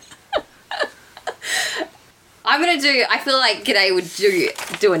 I'm going to do... I feel like G'day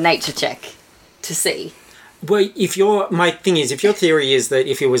would do a nature check to see. Well, my thing is, if your theory is that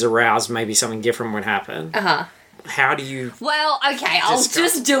if it was aroused, maybe something different would happen, Uh-huh. how do you... Well, okay, I'll Discuss.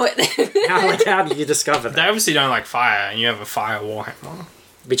 just do it. How do you discover They that? obviously don't like fire, and you have a fire warhammer.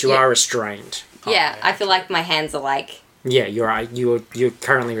 But you Yeah. are restrained. Yeah, I feel like my hands are like... Yeah, you're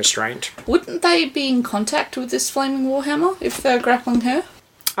currently restrained. Wouldn't they be in contact with this flaming warhammer if they're grappling her?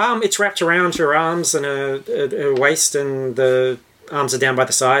 It's wrapped around her arms and her waist, and the arms are down by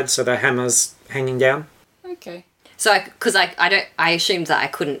the side, so the hammer's hanging down. Okay. So, because I assumed that I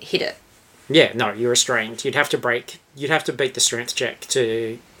couldn't hit it. Yeah, no, you're restrained. You'd have to beat the strength check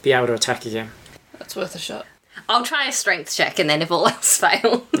to be able to attack again. That's worth a shot. I'll try a strength check, and then if all else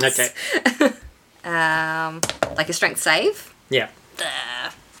fails... Okay. Like a strength save? Yeah.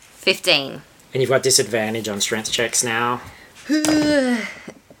 15. And you've got disadvantage on strength checks now.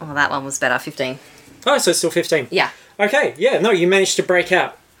 Oh, that one was better. 15. Oh, so it's still 15. Yeah. Okay, yeah, no, you managed to break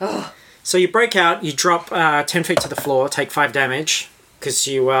out. So you break out, you drop 10 feet to the floor, take 5 damage, because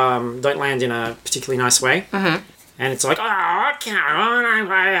you don't land in a particularly nice way. Mm-hmm. And it's like, oh, come on, I'm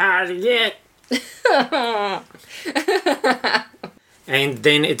very hard to get. And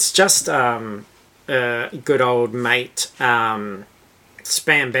then it's just good old mate Spam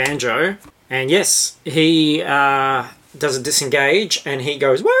Banjo. And yes, he does a disengage and he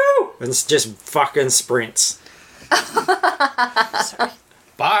goes, woo! And just fucking sprints.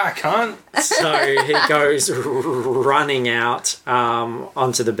 Bye, cunt. So he goes running out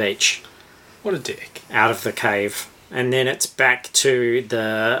onto the beach. What a dick. Out of the cave. And then it's back to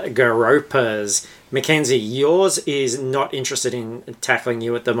the Garopas. Mackenzie, yours is not interested in tackling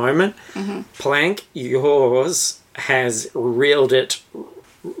you at the moment. Mm-hmm. Plank, yours has reeled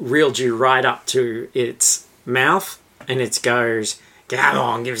you right up to its mouth, and it goes, come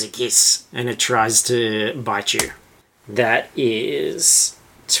on, give us a kiss, and it tries to bite you. That is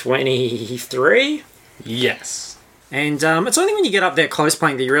 23. Yes. And it's only when you get up there close,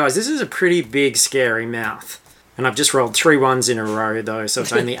 Plank, that you realise this is a pretty big, scary mouth. And I've just rolled 3 ones in a row, though, so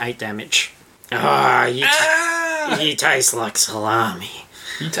it's only 8 damage. Ah, you taste like salami.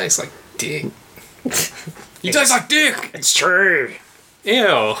 You taste like dick. You taste like dick! It's true.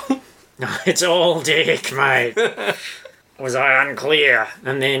 Ew. It's all dick, mate. Was I unclear?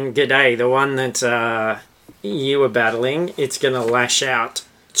 And then G'day, the one that you were battling, it's going to lash out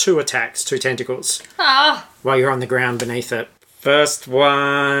 2 attacks, 2 tentacles. Ah. While you're on the ground beneath it. First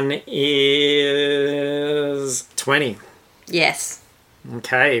one is 20. Yes.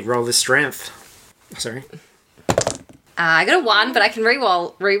 Okay, roll the strength. Sorry. I got a 1, but I can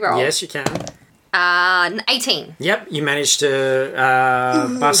re-roll. Yes, you can. 18. Yep, you managed to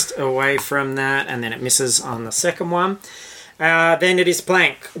bust away from that, and then it misses on the second one. Then it is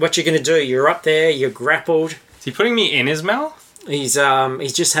Plank. What you're going to do, you're up there, you're grappled. Is he putting me in his mouth? He's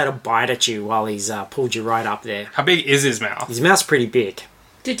just had a bite at you while he's pulled you right up there. How big is his mouth? His mouth's pretty big.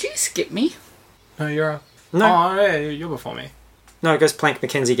 Did you skip me? No, you're up. No. Oh, yeah, you're before me. No, it goes Plank,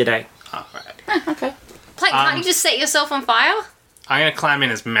 Mackenzie, G'day. Oh, right. Okay. Plank, can't you just set yourself on fire? I'm going to climb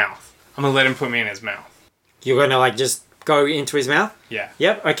in his mouth. I'm going to let him put me in his mouth. You're going to, just go into his mouth? Yeah.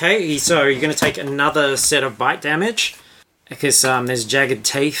 Yep, okay. So you're going to take another set of bite damage. Because there's jagged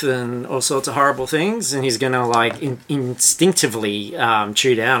teeth and all sorts of horrible things, and he's going to instinctively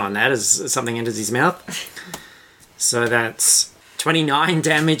chew down on that as something enters his mouth. So that's 29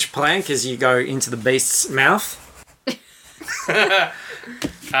 damage, Plank, as you go into the beast's mouth.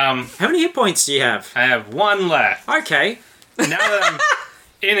 How many hit points do you have? I have 1 left. Okay. Now that I'm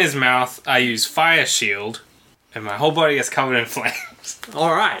in his mouth, I use Fire Shield, and my whole body gets covered in flames.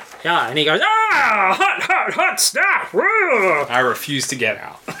 All right. Yeah, and he goes, hot stuff. Woo! I refuse to get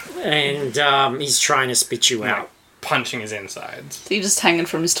out. And he's trying to spit you out. Punching his insides. You're just hanging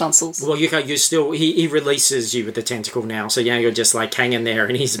from his tonsils. Well, you're still, he releases you with the tentacle now, so you're just hanging there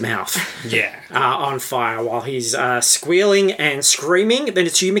in his mouth. Yeah. On fire while he's squealing and screaming. Then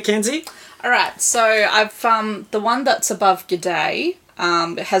it's you, Mackenzie. Alright, so I've, the one that's above G'day,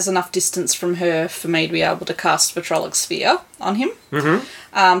 it has enough distance from her for me to be able to cast Vitrolic Sphere on him.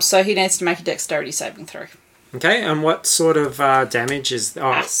 Mm-hmm. So he needs to make a dexterity saving throw. Okay, and what sort of damage is...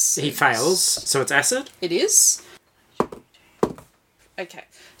 Oh, Acid. he fails, so it's acid? It is. Okay,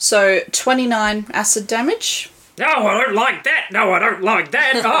 so 29 acid damage. No, I don't like that. No, I don't like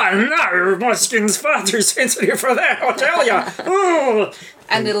that. Oh, no, my skin's far too sensitive for that, I'll tell you. Ooh.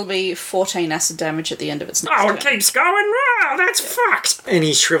 And it'll be 14 acid damage at the end of its next Oh, turn. it keeps going. Wow, that's fucked. And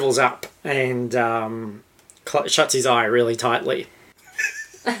he shrivels up and shuts his eye really tightly.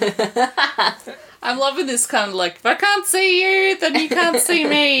 I'm loving this kind of if I can't see you, then you can't see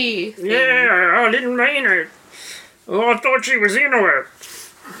me. Yeah, I didn't mean it. Oh, I thought she was into it.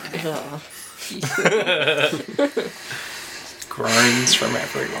 Groans from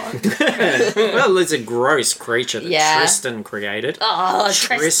everyone. Well, it's a gross creature that Tristan created. Oh,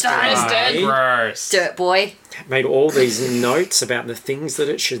 Tristan. Gross. Dirt boy. Made all these notes about the things that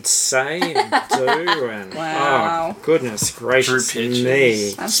it should say and do, and Wow. oh goodness gracious Drew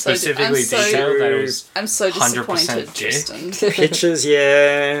me! I'm so Specifically detailed that it was I'm so 100% disappointed, dick. Tristan. Pictures,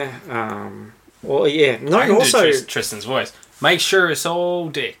 yeah. Well, yeah. No, I can also, do Tristan's voice. Make sure it's all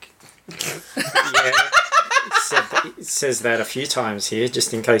dick. yeah. It says that a few times here,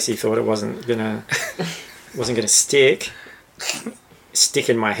 just in case he thought it wasn't gonna stick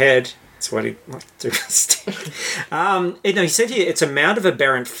in my head. That's what he like to do. Stick. He said here it's a mound of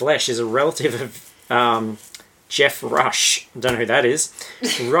aberrant flesh is a relative of Jeff Rush. I don't know who that is.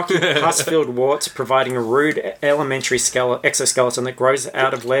 Rocky pus-filled warts providing a rude elementary exoskeleton that grows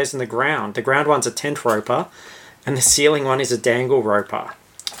out of layers in the ground. The ground one's a tent roper, and the ceiling one is a dangle roper.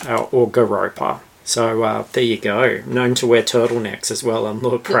 or Garopa. So there you go. Known to wear turtlenecks as well on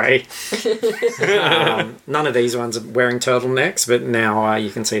Lord Prey. None of these ones are wearing turtlenecks, but now you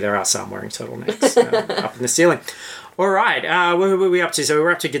can see there are some wearing turtlenecks up in the ceiling. All right, where were we up to? So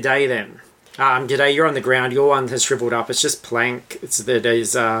we're up to G'day then. G'day, you're on the ground. Your one has shriveled up. It's just Plank. That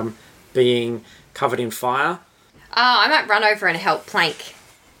is being covered in fire. I might run over and help Plank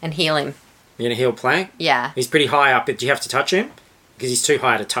and heal him. You're going to heal Plank? Yeah. He's pretty high up. Do you have to touch him? Because he's too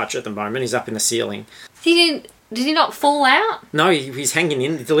high to touch at the moment. He's up in the ceiling. Did he not fall out? No, he's hanging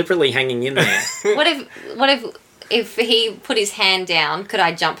in, deliberately hanging in there. What if he put his hand down? Could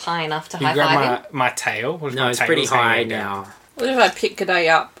I jump high enough to high five him? grab my tail? What if No, my it's tail's pretty high hanging down? now. What if I pick G'day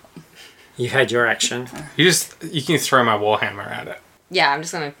up? You had your action. You can throw my warhammer at it. Yeah, I'm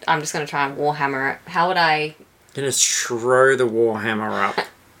just gonna try and warhammer it. How would I? Gonna throw the warhammer up.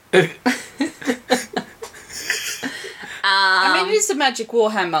 I mean, it is a magic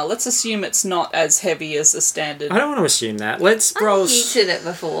warhammer. Let's assume it's not as heavy as the standard. I don't want to assume that. Let's roll. I've used it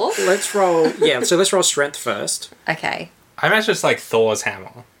before. Let's roll. Yeah, so let's roll strength first. Okay. I imagine it's like Thor's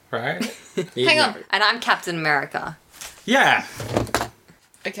hammer, right? Hang on. And I'm Captain America. Yeah.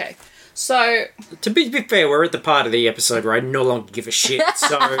 Okay, so To be fair, we're at the part of the episode where I no longer give a shit.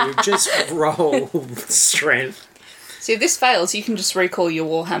 So just roll strength. see if this fails, you can just recall your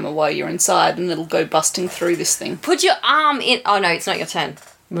warhammer while you're inside, and it'll go busting through this thing. Put your arm in. Oh no, it's not your turn.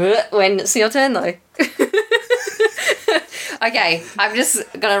 When it's your turn though. Okay, I'm just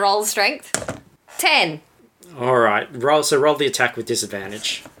gonna roll strength. 10. All right, roll. So roll the attack with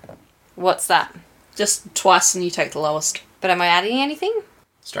disadvantage. What's that? Just twice, and you take the lowest. But am I adding anything?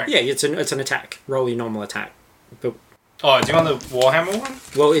 Strength. Yeah, it's an attack. Roll your normal attack. But, Oh, do you want the warhammer one?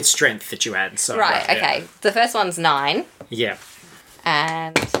 well, it's strength that you add. So Right, yeah. okay. The first one's 9, Yeah.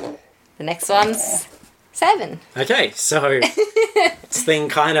 and the next one's 7. Okay, so this thing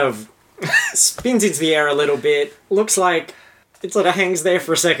kind of spins into the air a little bit. Looks like it sort of hangs there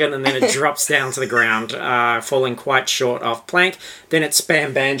for a second and then it drops down to the ground, falling quite short off Plank. Then it's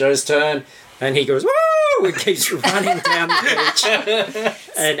Spam Banjo's turn and he goes, woo! And keeps running down the beach.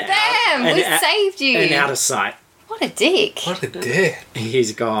 And Damn, we saved you. And out of sight. What a dick. What a dick.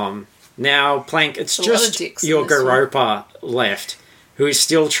 He's gone. Now, Plank, it's A lot of just dicks in your this one. Garopa left, who is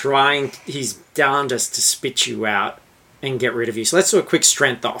still trying his darndest to spit you out and get rid of you. So let's do a quick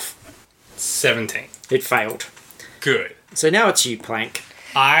strength off. 17. It failed. Good. So now it's you, Plank.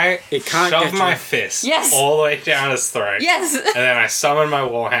 It can't shove get my you. fist Yes. all the way down his throat. Yes. And then I summon my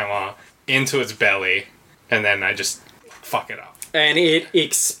warhammer into its belly, and then I just fuck it up. And it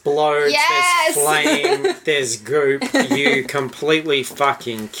explodes. Yes! There's flame. There's goop. You completely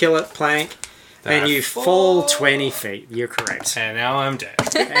fucking kill it, Plank. And you fall 20 feet. You're correct. And now I'm dead.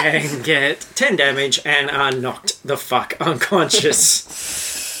 And get 10 damage and are knocked the fuck unconscious.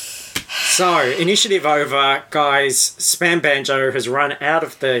 So, initiative over, guys. Spam Banjo has run out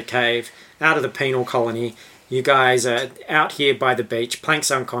of the cave, out of the penal colony. You guys are out here by the beach. Plank's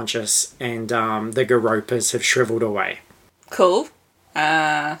unconscious, and the Garopas have shriveled away. Cool.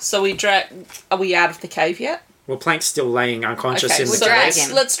 So are we out of the cave yet? Well, Plank's still laying unconscious Okay, in the so drag grass.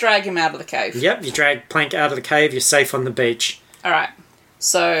 him. let's drag him out of the cave. Yep, you drag Plank out of the cave. You're safe on the beach. All right.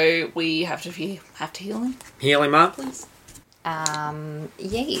 So we have to heal him, Heal him up. please.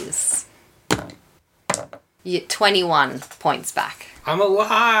 Yes. 21 points back. I'm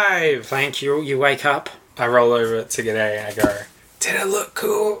alive! Plank, you wake up. I roll over to G'day and I go, did it look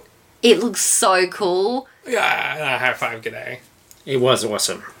cool? It looks so cool. Yeah, and I high five G'day. It was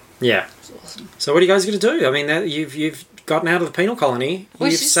awesome. Yeah. Awesome. So what are you guys going to do? I mean, you've gotten out of the penal colony. Well,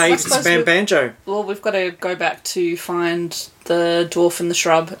 You've she's- saved I suppose Spam we- Banjo. Well, we've got to go back to find the dwarf in the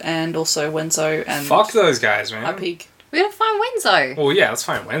shrub and also Wenzo and Fuck those guys, my man. pig. We gotta find Wenzo. Well, yeah, let's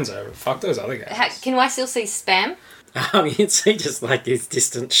find Wenzo. But fuck those other guys. Can I still see Spam? You can see just like his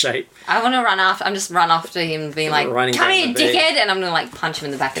distant shape. I want to run after. I'm just run after him, being like, Running "Come down here, the beach. dickhead!" And I'm gonna like punch him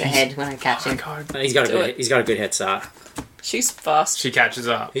in the back of the head when I catch him. God. He's got a Do good. it. He's got a good head start. She's fast. She catches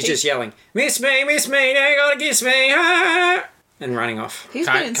up. He's just yelling, "Miss me, they gotta kiss me!" Ah! And running off. He's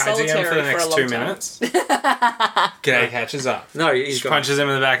been in Can I DM solitary for the a next long 2 time. minutes? G'day catches up. No, he's She got. punches him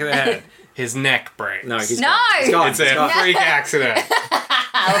in the back of the head. His neck breaks. No, he's No! gone. He's gone. It's He's a gone. freak accident.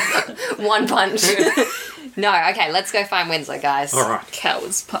 One punch. No, okay, let's go find Wenzo, guys. All right.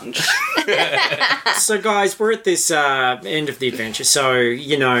 Coward's punch. So, guys, we're at this end of the adventure. So,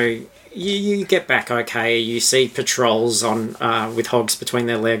 you get back okay. You see patrols on with hogs between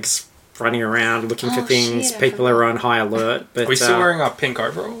their legs, running around looking for Oh, things. shit, I People are on high alert. But Are we still wearing our pink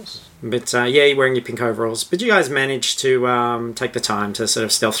overalls? yeah, you're wearing your pink overalls. But you guys managed to take the time to sort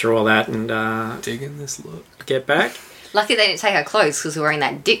of stealth through all that and Digging this look. get back. Lucky they didn't take our clothes because we were wearing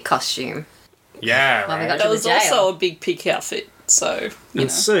that dick costume. Yeah, When we right. got to That the was jail. also a big pig outfit, so, you know.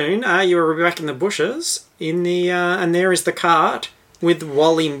 And soon, you were back in the bushes, and there is the cart with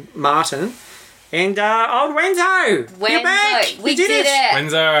Wally Martin and old Wenzo. You're back. We You did it.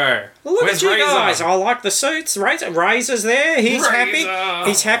 Windsor. Well, look Where's at you Razor? guys. I like the suits. Razor's there. He's Razor. happy.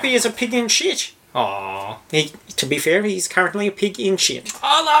 He's happy as a pig in shit. Aw. To be fair, he's currently a pig in shit.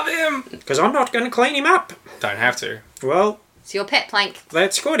 I love him. Because I'm not going to clean him up. Don't have to. Well, It's your pet Plank.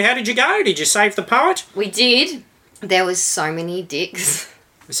 that's good. How did you go? Did you save the poet? We did. There was so many dicks.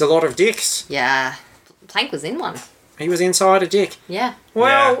 It's a lot of dicks. Yeah. Plank was in one. He was inside a dick. Yeah.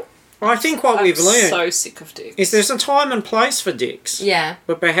 Well, I think what we've learned so sick of dicks. is there's a time and place for dicks. Yeah.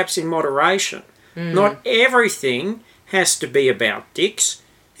 But perhaps in moderation. Not everything has to be about dicks.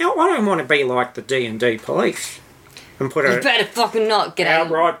 Now, I don't want to be like the D&D police and put You a better fucking not get out.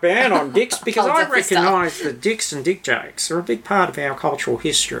 outright ban on dicks because Hold I your fist up. recognise that dicks and dick jokes are a big part of our cultural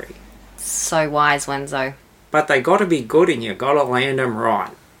history. So wise, Wenzo. But they got to be good and you got to land them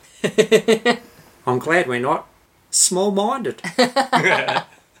right. I'm glad we're not small-minded.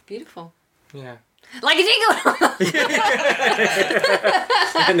 Beautiful. Yeah. Like a jingle.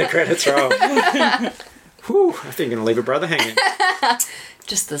 And the credits roll. Whew, I think I'm going to leave a brother hanging.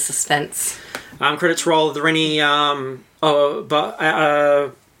 Just the suspense. Credits roll. Are there any after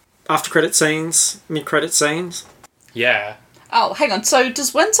credit scenes, mid credit scenes? Yeah. Oh, hang on. So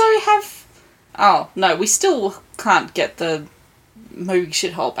does Wenzo have... Oh, no, we still can't get the movie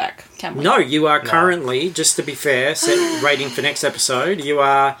shithole back, can we? No, you are currently, just to be fair, rating for next episode. You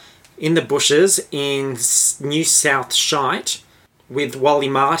are in the bushes in New South Shite with Wally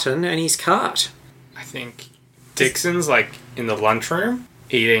Martin and his cart. I think Dixon's like in the lunchroom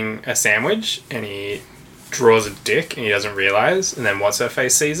eating a sandwich and he draws a dick and he doesn't realise, and then what's her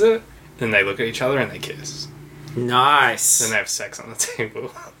face sees it, then they look at each other and they kiss. Nice. Then they have sex on the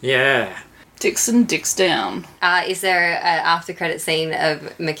table. Yeah. Dixon dicks down. Is there an after credit scene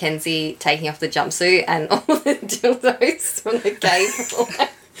of Mackenzie taking off the jumpsuit and all the dildos from the cave?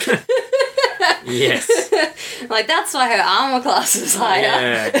 Yes. Like, that's why her armor class is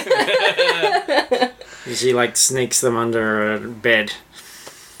higher. Yeah. She like sneaks them under a bed.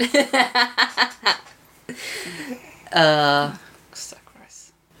 So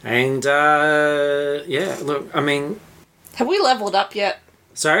gross. And yeah, look, I mean, Have we leveled up yet?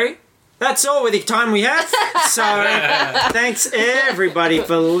 sorry? That's all with the time we have. So, thanks everybody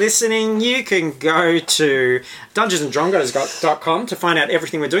for listening. You can go to dungeonsanddrongos.com to find out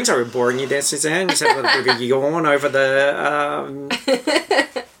everything we're doing. So we're boring you there, Suzanne. Just have a little bit of a yawn over the...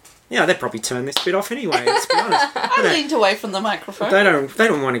 yeah, they'd probably turn this bit off anyway, let's be honest. I leaned away from the microphone. They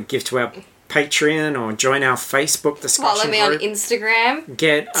don't want to give to our Patreon or join our Facebook discussion Follow me on group. Instagram.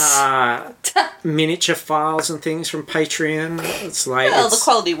 Get miniature files and things from Patreon. It's like Well, it's the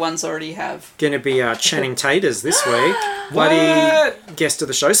quality ones already have. going to be Channing Taters this week. Bloody guest of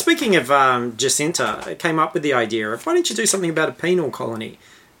the show. Speaking of Jacinta, came up with the idea of why don't you do something about a penal colony?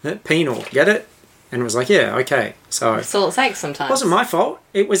 Penal, get it? And it was like, yeah, okay. So That's all it takes sometimes. it wasn't my fault.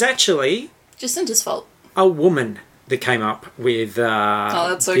 It was actually Jacinta's fault. a woman that came up with Oh,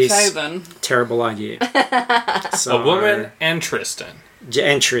 that's okay this then. terrible idea. So, A woman and Tristan.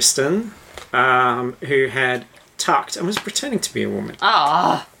 And Tristan, who had tucked and was pretending to be a woman.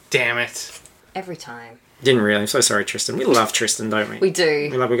 Ah, Damn it. every time. Didn't really. I'm so sorry, Tristan. We love Tristan, don't we? We do.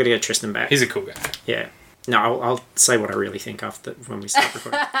 We've got to get Tristan back. He's a cool guy. Yeah. No, I'll say what I really think after when we start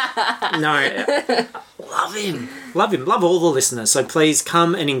recording. No, love him. Love him. Love all the listeners. So please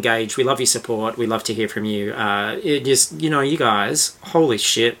come and engage. We love your support. We love to hear from you. It just, you guys, holy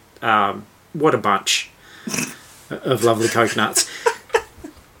shit. What a bunch of lovely coconuts.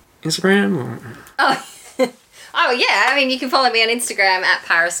 Instagram? Or... Oh, yeah. I mean, you can follow me on Instagram at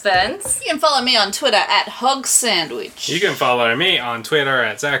Paris Burns. You can follow me on Twitter at Hog Sandwich. You can follow me on Twitter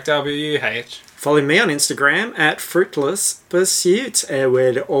at ZachWH. Follow me on Instagram at Fruitless Pursuit. And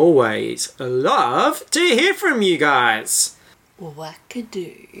we'd always love to hear from you guys.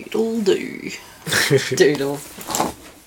 Whack-a-doodle-doo. Doodle.